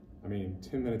 I mean,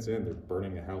 10 minutes in, they're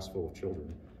burning a house full of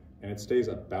children, and it stays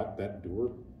about that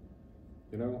door,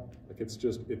 you know? Like, it's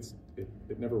just, it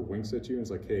never winks at you, and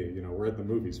it's like, hey, you know, we're at the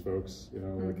movies, folks, you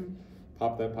know, like,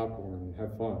 pop that popcorn and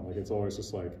have fun. Like, it's always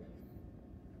just like,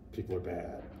 people are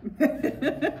bad.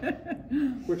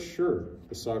 Which, sure,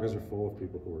 the sagas are full of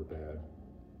people who are bad,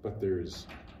 but there's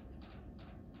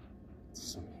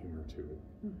some humor to it.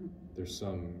 There's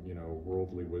some, you know,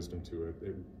 worldly wisdom to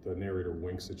it. The narrator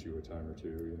winks at you a time or two,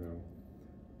 you know.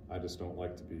 I just don't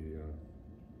like to be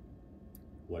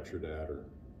lectured at or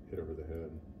hit over the head.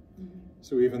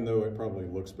 So even though it probably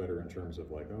looks better in terms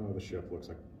of like, oh, the ship looks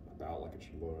like about like it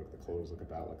should look, the clothes look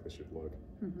about like they should look,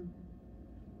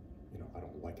 you know, I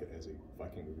don't like it as a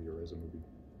Viking movie or as a movie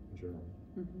in general.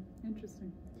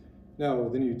 Interesting. Now,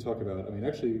 then you talk about, I mean,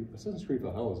 actually, Assassin's Creed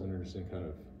Valhalla is an interesting kind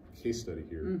of case study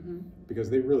here, because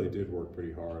they really did work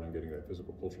pretty hard on getting that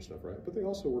physical culture stuff right, but they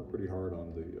also worked pretty hard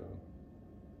on the,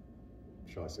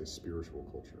 shall I say, spiritual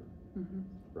culture,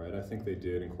 right? I think they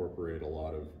did incorporate a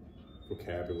lot of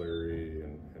vocabulary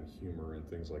and humor and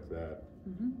things like that,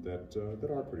 that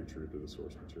are pretty true to the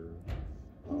source material.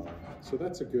 So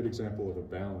that's a good example of a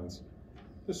balance.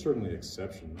 There's certainly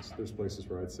exceptions. There's places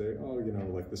where I'd say, oh, you know,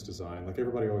 like this design, like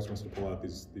everybody always wants to pull out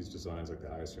these designs like the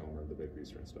Iasiom or the Big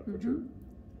Beaster and stuff, which are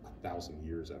 1,000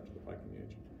 years after the Viking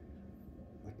Age.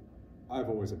 Like, I've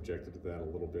always objected to that a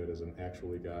little bit as an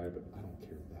actually guy, but I don't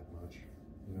care that much.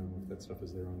 You know, if that stuff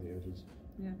is there on the edges.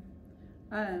 Yeah.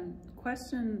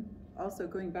 Question also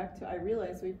going back to, I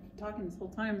realize we've been talking this whole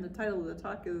time, the title of the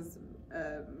talk is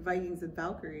Vikings and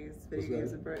Valkyries, Video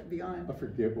Games and Beyond. I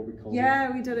forget what we called it. Yeah,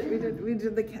 we did it. We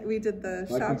did the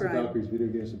shop Vikings ride. and Valkyries, Video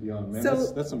Games and Beyond. Man,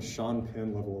 so, that's some Sean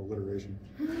Penn level alliteration.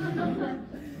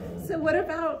 So what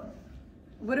about?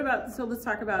 So let's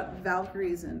talk about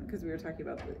Valkyries, and because we were talking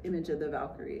about the image of the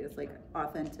Valkyrie as like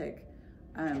authentic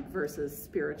versus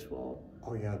spiritual.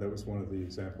 Oh yeah, that was one of the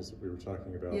examples that we were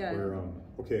talking about. Yeah. Where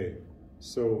okay,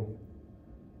 so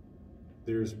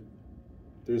there's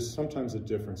sometimes a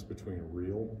difference between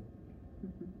real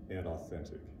and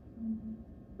authentic,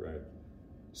 right?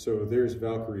 So there's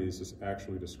Valkyries is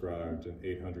actually described in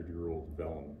 800-year-old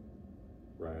vellum,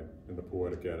 right, in the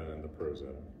Poetic Edda and the Prose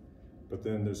Edda. But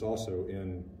then there's also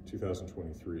in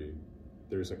 2023,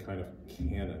 there's a kind of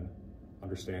canon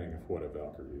understanding of what a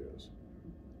Valkyrie is,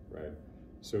 right?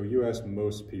 So you ask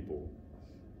most people,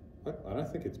 and I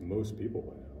think it's most people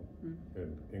by now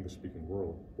in English-speaking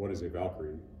world, what is a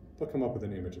Valkyrie? They'll come up with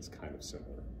an image that's kind of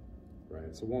similar, right?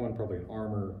 It's a woman probably in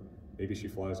armor, maybe she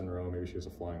flies on her own, maybe she has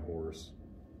a flying horse,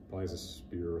 probably has a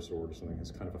spear or a sword or something, has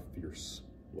kind of a fierce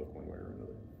look one way or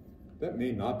another. That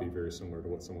may not be very similar to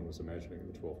what someone was imagining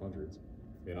in the 1200s,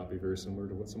 may not be very similar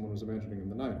to what someone was imagining in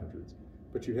the 900s,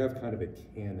 but you have kind of a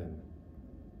canon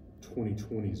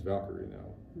 2020s Valkyrie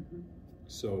now.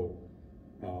 So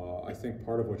I think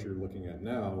part of what you're looking at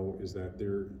now is that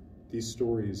these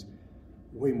stories,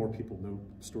 way more people know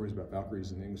stories about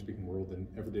Valkyries in the English-speaking world than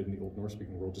ever did in the Old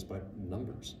Norse-speaking world just by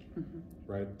numbers,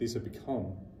 right? These have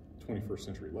become 21st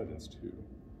century legends too.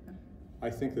 I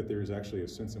think that there's actually a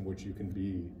sense in which you can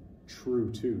be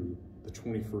true to the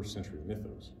 21st century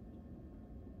mythos,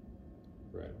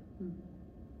 right?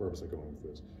 Where was I going with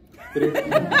this?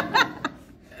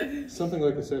 But something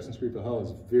like Assassin's Creed Valhalla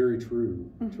is very true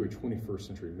to a 21st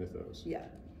century mythos. Yeah.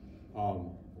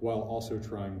 While also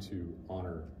trying to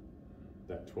honor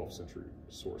that 12th century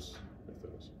source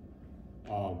mythos.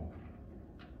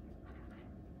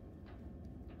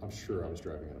 I'm sure I was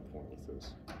driving at a point with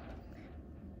this.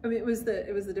 I mean, it was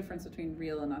the difference between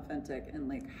real and authentic, and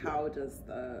like how does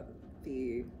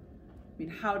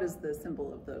how does the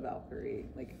symbol of the Valkyrie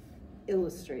like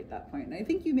illustrate that point? And I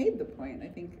think you made the point. I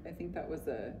think that was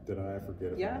a. Did I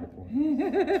forget if I made a point?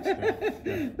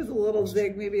 It was a little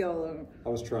zig, maybe all over. I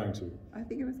was trying to. I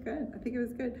think it was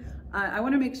good. I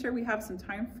want to make sure we have some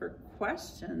time for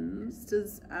questions.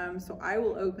 So I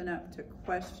will open up to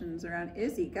questions around.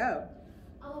 Izzy, go.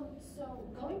 So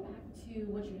going back to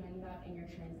what you're talking about in your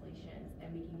translations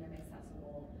and making them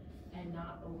accessible and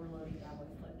not overloading them with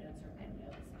footnotes or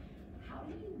endnotes, how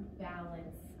do you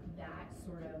balance that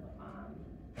sort of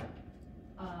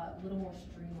a little more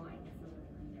streamlined for the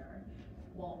reader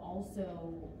while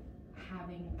also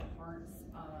having parts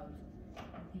of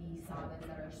the sagas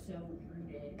that are so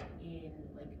rooted in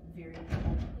like very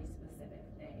culturally specific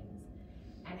things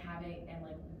and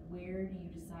where do you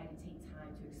decide to take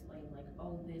time to explain, like,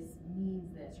 oh, this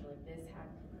means this, or like this had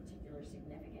particular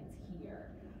significance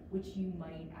here, which you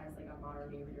might, as like a modern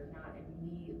day reader, not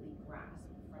immediately grasp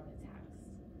from the text?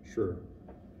 Sure.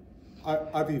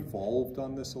 I've evolved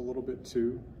on this a little bit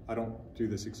too. I don't do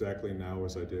this exactly now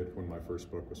as I did when my first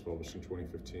book was published in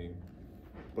 2015.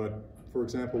 But for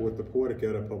example, with the Poetic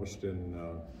Edda published in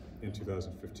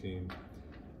 2015,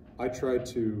 I tried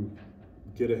to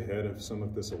get ahead of some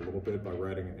of this a little bit by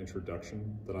writing an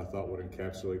introduction that I thought would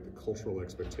encapsulate the cultural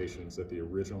expectations that the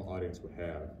original audience would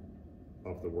have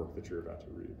of the work that you're about to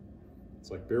read. It's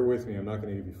like, bear with me, I'm not going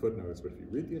to give you footnotes, but if you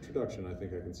read the introduction, I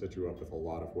think I can set you up with a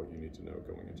lot of what you need to know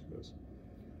going into this.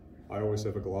 I always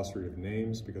have a glossary of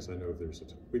names because I know there's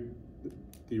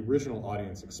the original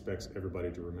audience expects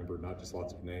everybody to remember not just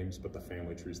lots of names, but the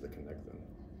family trees that connect them.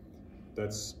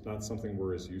 That's not something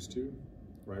we're as used to,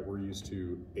 right? We're used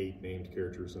to 8 named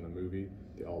characters in a movie.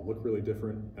 They all look really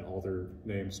different, and all their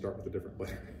names start with a different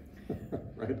letter,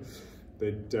 right?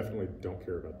 They definitely don't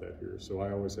care about that here. So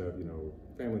I always have,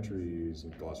 family trees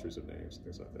and glossaries of names and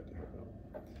things like that to help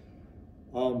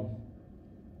out.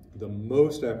 The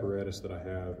most apparatus that I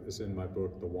have is in my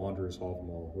book, The Wanderer's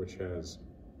Havamal, which has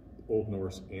Old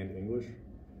Norse and English.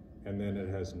 And then it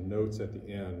has notes at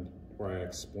the end where I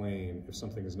explain, if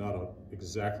something is not an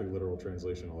exactly literal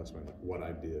translation, I'll explain like what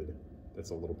I did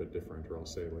that's a little bit different, or I'll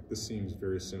say like, this seems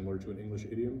very similar to an English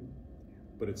idiom,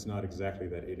 but it's not exactly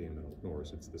that idiom in Old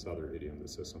Norse. It's this other idiom that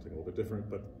says something a little bit different,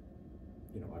 but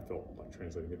I felt like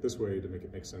translating it this way to make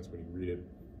it make sense when you read it.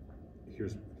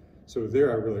 So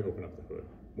there I really open up the hood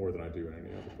more than I do in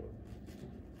any other book.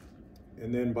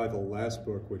 And then by the last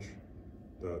book, which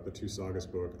the Two Sagas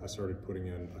book, I started putting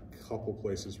in a couple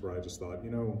places where I just thought,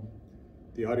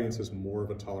 the audience has more of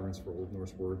a tolerance for Old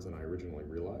Norse words than I originally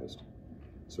realized.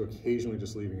 So occasionally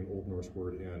just leaving an Old Norse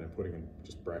word in and putting in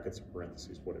just brackets and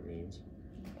parentheses what it means,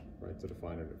 right, to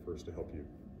define it at first to help you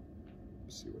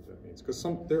see what that means. Because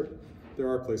there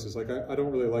are places, like I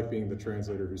don't really like being the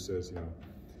translator who says,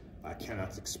 I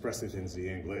cannot express it in the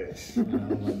English. You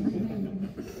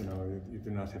do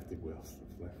not have the wealth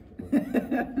of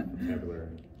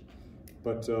vocabulary.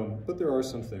 But there are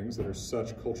some things that are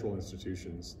such cultural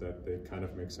institutions that they kind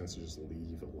of make sense to just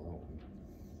leave alone,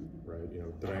 right?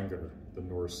 Drengr, the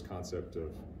Norse concept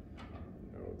of,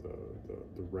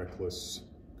 the reckless,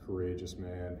 courageous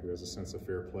man who has a sense of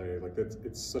fair play. Like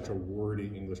it's such a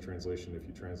wordy English translation if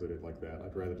you translate it like that.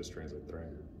 I'd rather just translate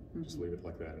Drengr. Just leave it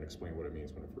like that and explain what it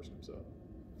means when it first comes up.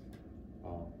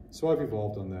 So I've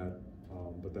evolved on that,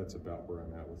 but that's about where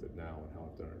I'm at with it now and how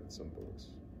I've done it in some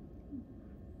books.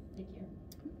 Thank you.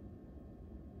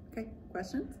 Okay,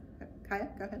 questions? Kaya,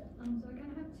 go ahead. So I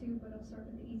kind of have 2, but I'll start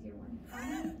with the easier one.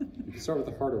 You can start with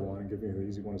the harder one and give me the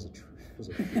easy one as a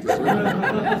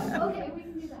Okay, we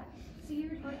can do that. So you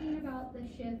were talking about the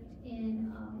shift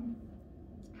in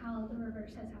how the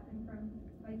reverse has happened from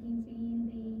Vikings being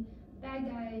the bad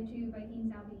guy to Vikings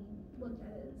now being looked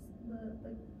at as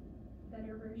the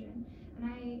better version. And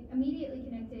I immediately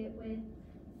connected it with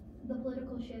the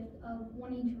political shift of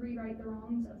wanting to rewrite the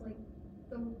wrongs of like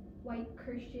the white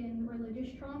Christian religious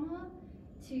trauma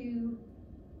to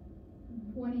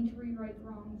wanting to rewrite the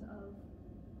wrongs of,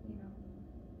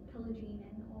 pillaging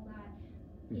and all that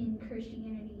in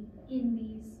Christianity in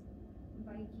these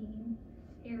Viking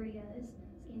areas,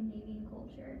 Scandinavian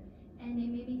culture. And it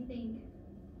made me think,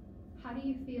 how do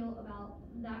you feel about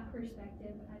that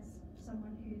perspective as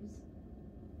someone who's,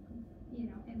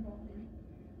 involved in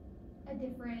a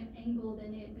different angle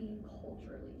than it being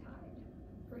culturally tied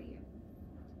for you?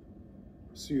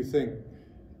 So you think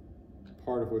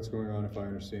part of what's going on, if I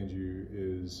understand you,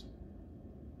 is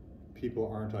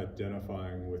people aren't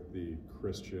identifying with the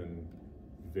Christian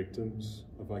victims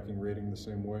of Viking raiding the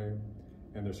same way,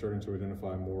 and they're starting to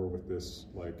identify more with this,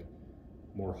 like,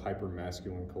 more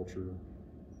hyper-masculine culture,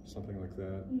 something like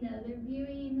that? No, they're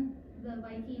viewing the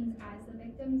Vikings as the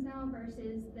victims now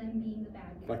versus them being the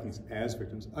bad guys. Vikings as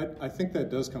victims. I think that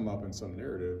does come up in some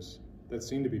narratives. That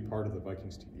seemed to be part of the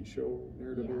Vikings TV show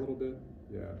narrative a little bit.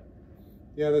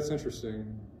 Yeah, that's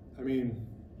interesting. I mean,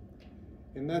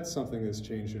 and that's something that's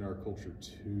changed in our culture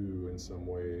too in some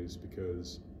ways,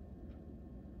 because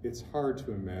it's hard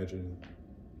to imagine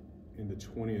in the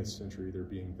 20th century there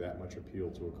being that much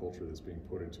appeal to a culture that's being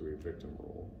put into a victim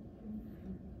role.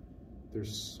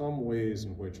 There's some ways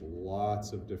in which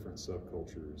lots of different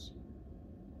subcultures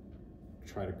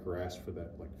try to grasp for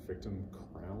that like victim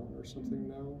crown or something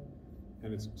now,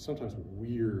 and it's sometimes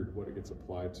weird what it gets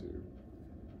applied to.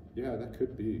 Yeah, that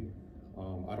could be.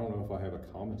 I don't know if I have a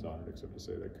comment on it except to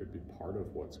say that could be part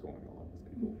of what's going on with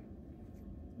people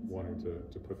wanting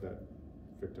to put that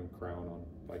victim crown on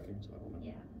Vikings. I don't know.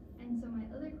 Yeah. And so my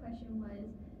other question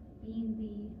was, being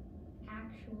the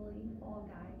actually fall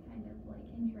guy, kind of like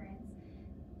insurance,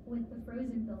 with the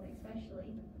Frozen film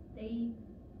especially,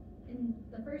 in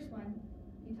the first one,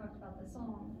 you talked about the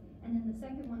song, and then the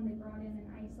second one, they brought in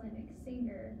an Icelandic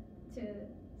singer to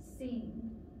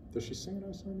sing. Does she sing in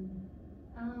Icelandic?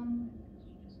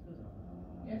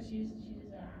 Yeah, she does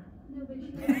that. No, but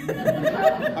she.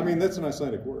 I mean, that's an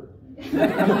Icelandic word.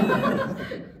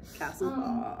 Castle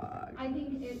Fog. I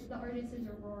think the artist is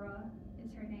Aurora,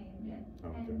 is her name. Yeah. Oh,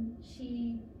 okay. And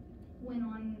she went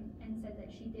on and said that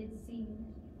she did sing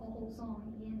a whole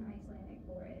song in Icelandic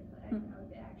for it, but I don't know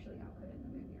if it actually got put in the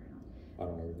movie or not. I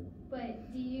don't know either.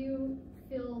 But do you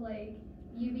feel like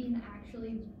you being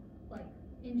actually like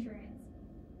insurance,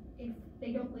 if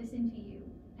they don't listen to you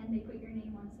and they put your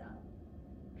name on stuff,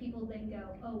 people then go,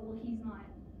 oh, well,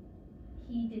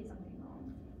 he did something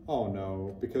wrong? Oh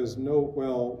no, because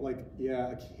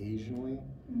yeah, occasionally,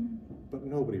 but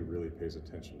nobody really pays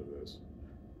attention to this.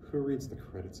 Who reads the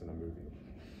credits in a movie?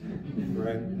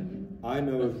 Right? I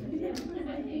know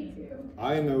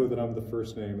that I'm the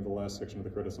first name in the last section of the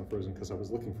credits on Frozen because I was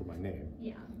looking for my name.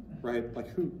 Yeah. Right? Like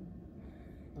who?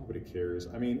 Nobody cares.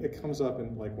 I mean, it comes up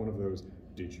in like one of those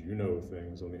 "did you know"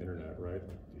 things on the internet, right?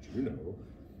 Did you know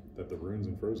that the runes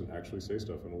in Frozen actually say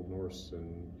stuff in Old Norse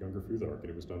and Younger Futhark, and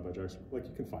it was done by Jackson? Like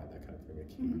you can find that kind of thing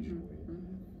occasionally.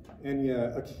 And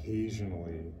yeah,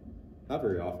 occasionally, not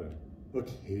very often,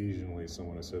 occasionally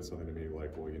someone has said something to me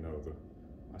like, well, you know, the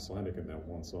Icelandic in that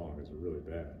one song is really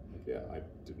bad. Like, yeah, I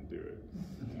didn't do it.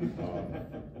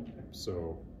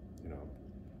 So, you know,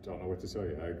 don't know what to tell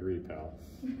you. I agree, pal.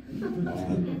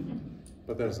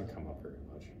 But that doesn't come up very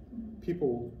much.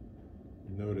 People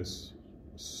notice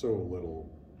so little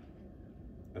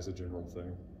as a general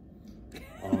thing.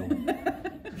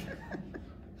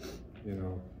 You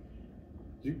know,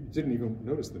 you didn't even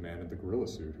notice the man in the gorilla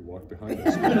suit who walked behind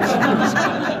us.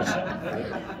 Right?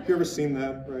 You ever seen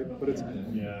that, right? But it's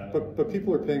but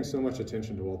people are paying so much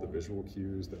attention to all the visual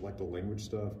cues that, like the language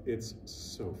stuff, it's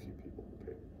so few people who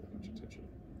pay that much attention.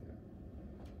 Yeah.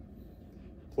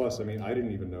 Plus, I mean, I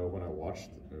didn't even know when I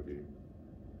watched the movie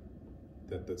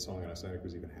that that song in Icelandic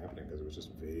was even happening because it was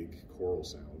just vague choral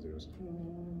sounds. It was,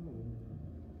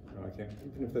 I can't,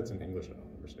 even if that's in English, I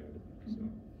don't understand it. So.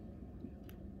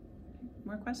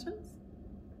 More questions?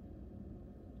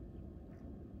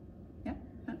 Yeah?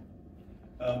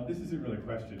 Huh? This isn't really a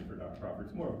question for Dr. Crawford,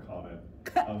 it's more of a comment.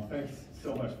 Thanks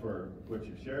so much for what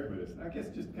you've shared with us. And I guess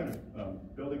just kind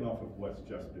of building off of what's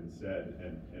just been said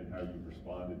and how you've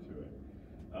responded to it.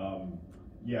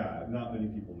 Yeah, not many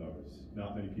people notice.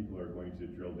 Not many people are going to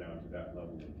drill down to that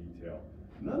level of detail.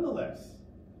 Nonetheless,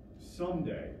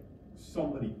 someday,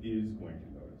 somebody is going to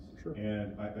notice. Sure.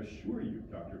 And I assure you,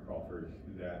 Dr. Crawford,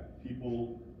 that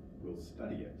people will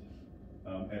study it.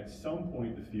 At some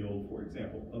point, the field, for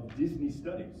example, of Disney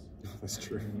studies. That's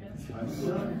true. I'm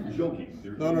not joking.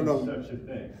 There no. is such a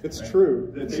thing. It's right?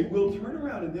 true. That they will turn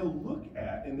around and they'll look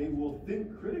at and they will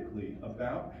think critically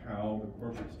about how the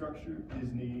corporate structure of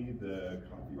Disney, the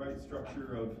copyright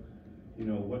structure of, you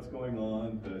know, what's going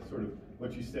on, the sort of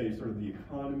what you say, sort of the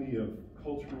economy of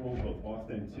cultural both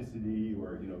authenticity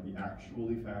or, you know, the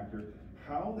actually factor,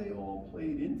 how they all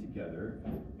played in together,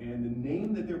 and the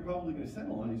name that they're probably going to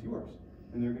settle on is yours.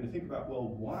 And they're going to think about, well,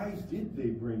 why did they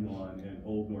bring on an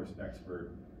Old Norse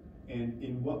expert? And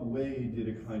in what way did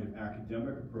a kind of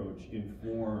academic approach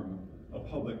inform a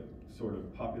public sort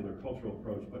of popular cultural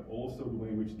approach, but also the way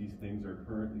in which these things are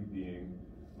currently being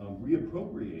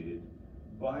reappropriated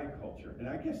by culture? And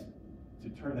I guess to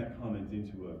turn that comment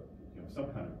into a, you know,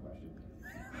 some kind of question,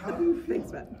 how do you feel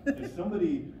about that? As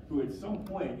somebody who at some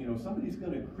point, you know, somebody's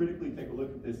going to critically take a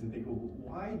look at this and think, well,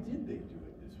 why did they do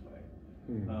it this way?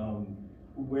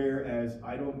 Whereas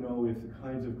I don't know if the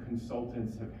kinds of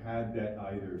consultants have had that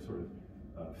either sort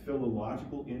of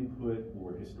philological input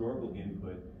or historical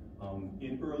input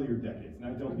in earlier decades. And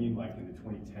I don't mean like in the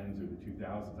 2010s or the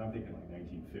 2000s. I'm thinking like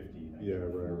 1950, 1940, Yeah,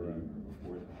 right.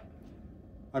 Before that.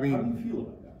 I mean, how do you feel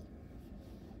about that?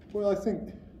 Well, I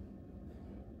think,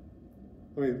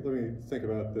 let me think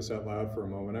about this out loud for a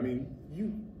moment. I mean,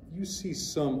 you see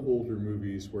some older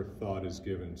movies where thought is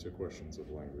given to questions of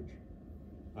language.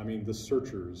 I mean, The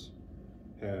Searchers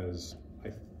has,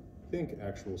 I think,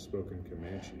 actual spoken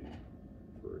Comanche,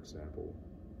 for example.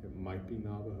 It might be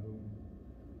Navajo.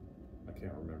 I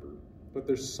can't remember. But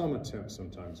there's some attempt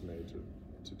sometimes made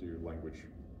to do language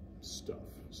stuff,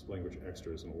 language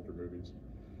extras in older movies.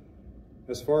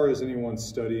 As far as anyone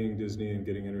studying Disney and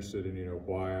getting interested in, you know,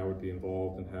 why I would be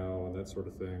involved and how and that sort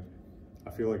of thing,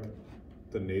 I feel like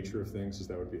the nature of things is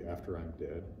that would be after I'm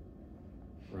dead,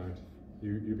 right?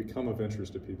 You become of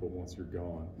interest to people once you're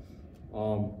gone.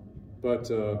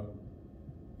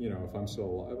 You know, if I'm still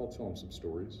alive, I'll tell them some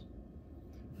stories.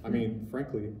 I mean,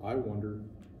 frankly, I wonder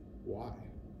why.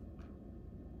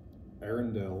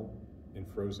 Arendelle in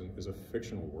Frozen is a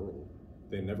fictional world.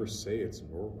 They never say it's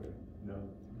Norway. No.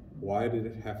 Why did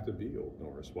it have to be Old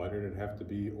Norse? Why did it have to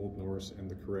be Old Norse and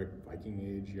the correct Viking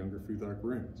Age Younger Futhark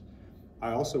runes?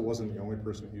 I also wasn't the only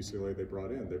person at UCLA they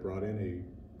brought in. They brought in a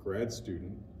grad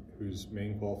student whose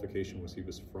main qualification was he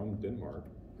was from Denmark.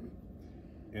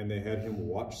 And they had him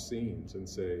watch scenes and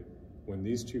say, when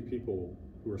these two people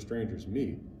who are strangers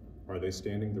meet, are they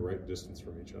standing the right distance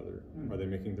from each other? Are they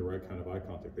making the right kind of eye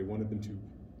contact? They wanted them to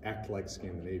act like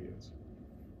Scandinavians.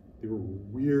 They were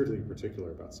weirdly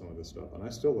particular about some of this stuff, and I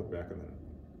still look back and then,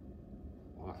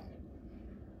 why?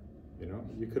 You know,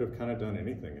 you could have kind of done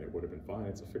anything and it would have been fine.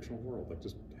 It's a fictional world. Like,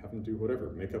 just have them do whatever,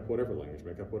 make up whatever language,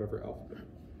 make up whatever alphabet.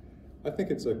 I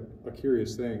think it's a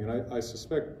curious thing, and I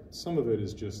suspect some of it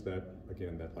is just that,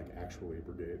 again, that like actual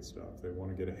brigade stuff. They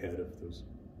want to get ahead of those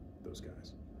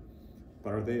guys.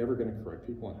 But are they ever going to correct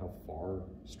people on how far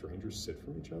strangers sit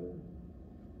from each other?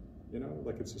 You know,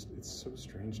 like it's so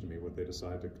strange to me what they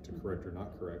decide to correct or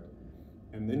not correct.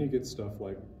 And then you get stuff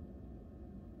like,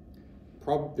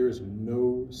 there's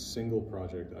no single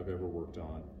project I've ever worked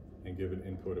on and given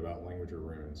input about language or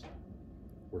runes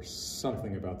where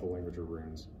something about the language or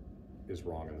runes is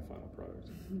wrong in the final product.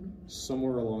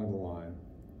 Somewhere along the line,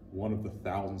 one of the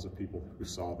thousands of people who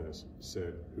saw this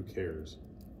said, who cares,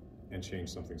 and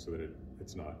changed something so that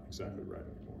it's not exactly right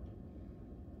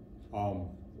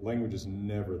anymore. Language is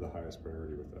never the highest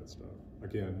priority with that stuff.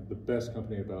 Again, the best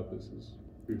company about this is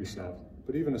Ubisoft,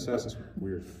 but even Assassin's Creed,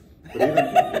 weird. But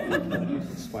even,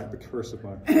 despite the curse of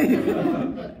my,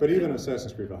 but even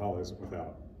Assassin's Creed Valhalla isn't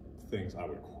without things I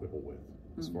would quibble with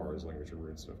as far as language and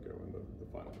rune stuff go in the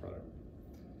final product.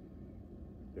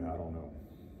 Yeah, I don't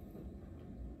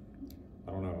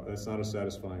know. That's not a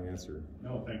satisfying answer.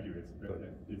 No, thank you.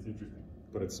 It's interesting.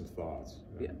 But it's some thoughts.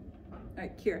 Yeah. All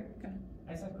right, Kira, go ahead.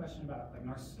 I just have a question about like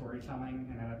Norse storytelling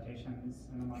and adaptations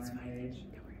in the modern age.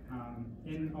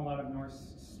 In a lot of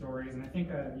Norse stories, and I think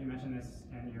you mentioned this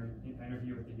in your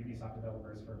interview with the Ubisoft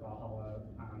developers for Valhalla,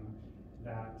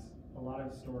 that a lot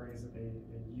of stories that they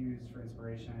used for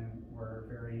inspiration were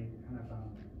very kind of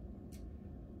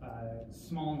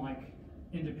small and like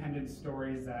independent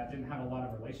stories that didn't have a lot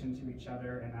of relation to each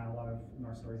other, and not a lot of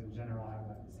Norse stories in general have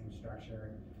that same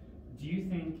structure. Do you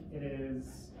think it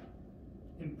is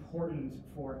important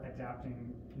for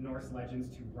adapting Norse legends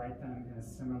to write them in a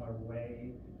similar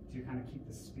way to kind of keep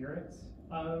the spirit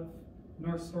of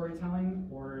Norse storytelling,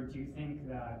 or do you think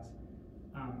that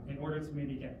in order to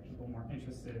maybe get people more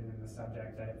interested in the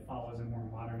subject, that it follows a more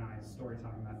modernized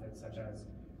storytelling method, such as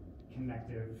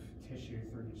connective tissue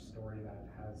through each story that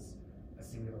has a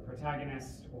singular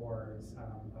protagonist or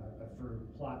a through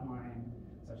plot line,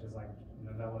 such as like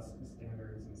novella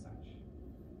standards and such?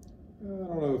 I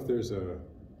don't know if there's a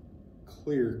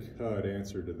clear-cut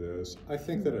answer to this. I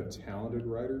think that a talented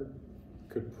writer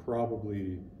could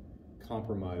probably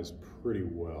compromise pretty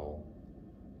well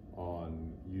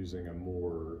on using a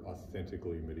more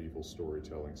authentically medieval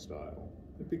storytelling style.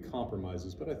 There'd be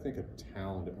compromises, but I think a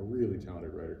really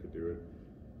talented writer could do it.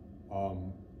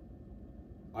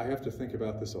 I have to think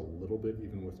about this a little bit,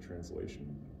 even with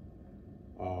translation.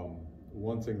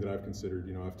 One thing that I've considered,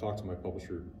 you know, I've talked to my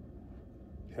publisher,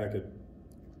 Hackett,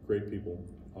 great people,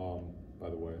 by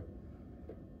the way.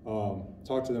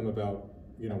 Talked to them about,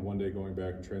 you know, one day going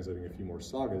back and translating a few more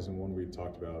sagas, and one we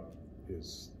talked about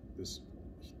is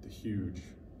the huge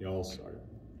Jarl saga.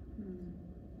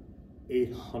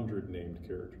 800 named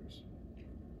characters.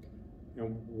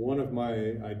 And one of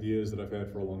my ideas that I've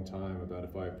had for a long time about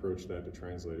if I approach that to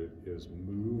translate it is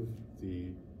move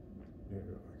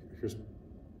here's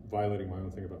violating my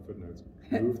own thing about footnotes,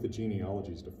 move the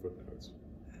genealogies to footnotes.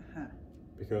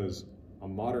 Because a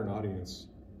modern audience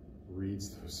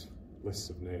reads those lists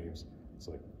of names. It's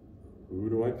like, who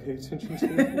do I pay attention to?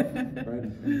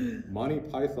 Right? Monty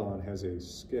Python has a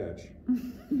sketch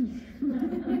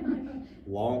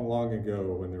long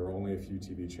ago when there were only a few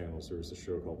TV channels. There was a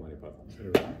show called Monty Python.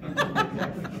 Anyway,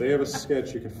 they have a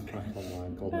sketch you can find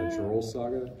online called the Jarl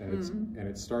Saga, and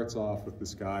it starts off with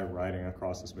this guy riding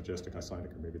across this majestic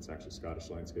Icelandic, or maybe it's actually Scottish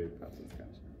landscape,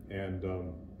 and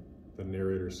the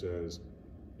narrator says,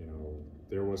 you know,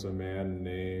 there was a man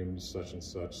named such and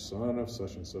such, son of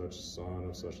such and such, son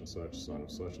of such and such, son of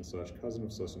such and such, cousin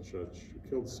of such and such, who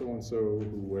killed so-and-so,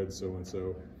 who wed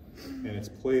so-and-so. And it's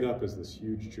played up as this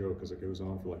huge joke as it goes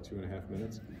on for like 2.5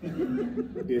 minutes.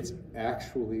 It's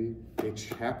actually a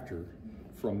chapter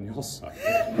from Nilsa.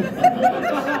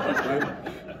 Right?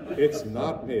 It's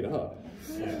not made up.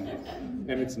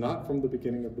 And it's not from the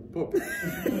beginning of the book.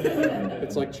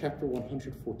 It's like chapter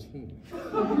 114.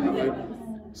 Right?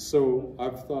 So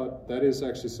I've thought that is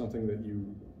actually something that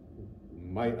you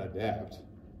might adapt.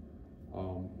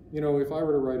 You know, if I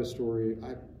were to write a story,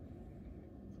 I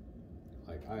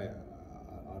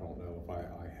don't know if I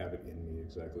have it in me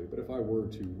exactly, but if I were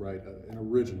to write an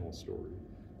original story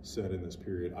set in this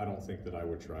period, I don't think that I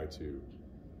would try to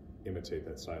imitate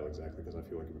that style exactly, because I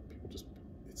feel like people just,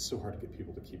 it's so hard to get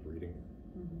people to keep reading.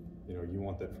 You know, you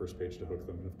want that first page to hook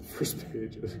them, and if the first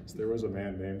page is, there was a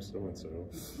man named so-and-so,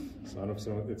 son of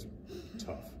so, it's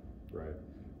tough, right?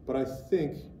 But I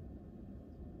think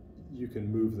you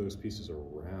can move those pieces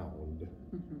around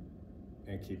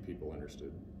and keep people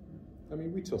interested. I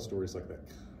mean, we tell stories like that,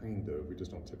 kind of. We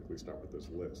just don't typically start with those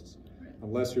lists.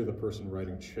 Unless you're the person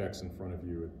writing checks in front of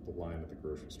you at the line at the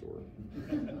grocery store.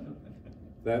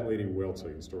 That lady will tell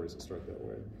you stories that start that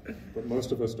way. But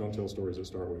most of us don't tell stories that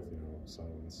start with, you know, son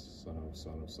of, son of,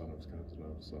 son of, son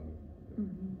of, son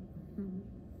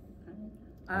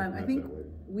of. I think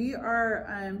we are,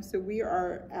 so we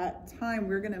are at time.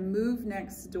 We're going to move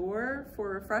next door for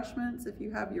refreshments. If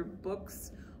you have your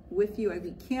books with you,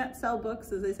 we can't sell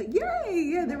books, as they say. Yay!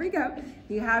 Yeah, there we go.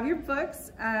 You have your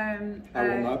books. I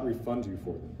will not refund you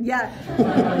for them. Yeah.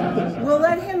 We'll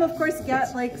let him, of course,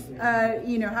 get like,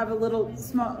 you know, have a little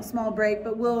small break,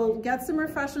 but we'll get some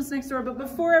refreshments next door. But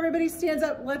before everybody stands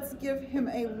up, let's give him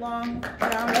a long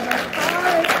round of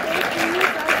applause. Thank you,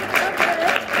 Dr.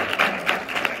 Pepper.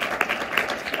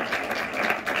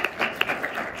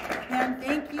 And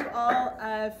thank you all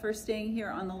for staying here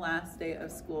on the last day of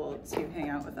school to hang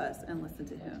out with us and listen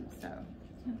to him. So,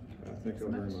 Thank you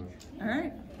very much. All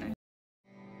right.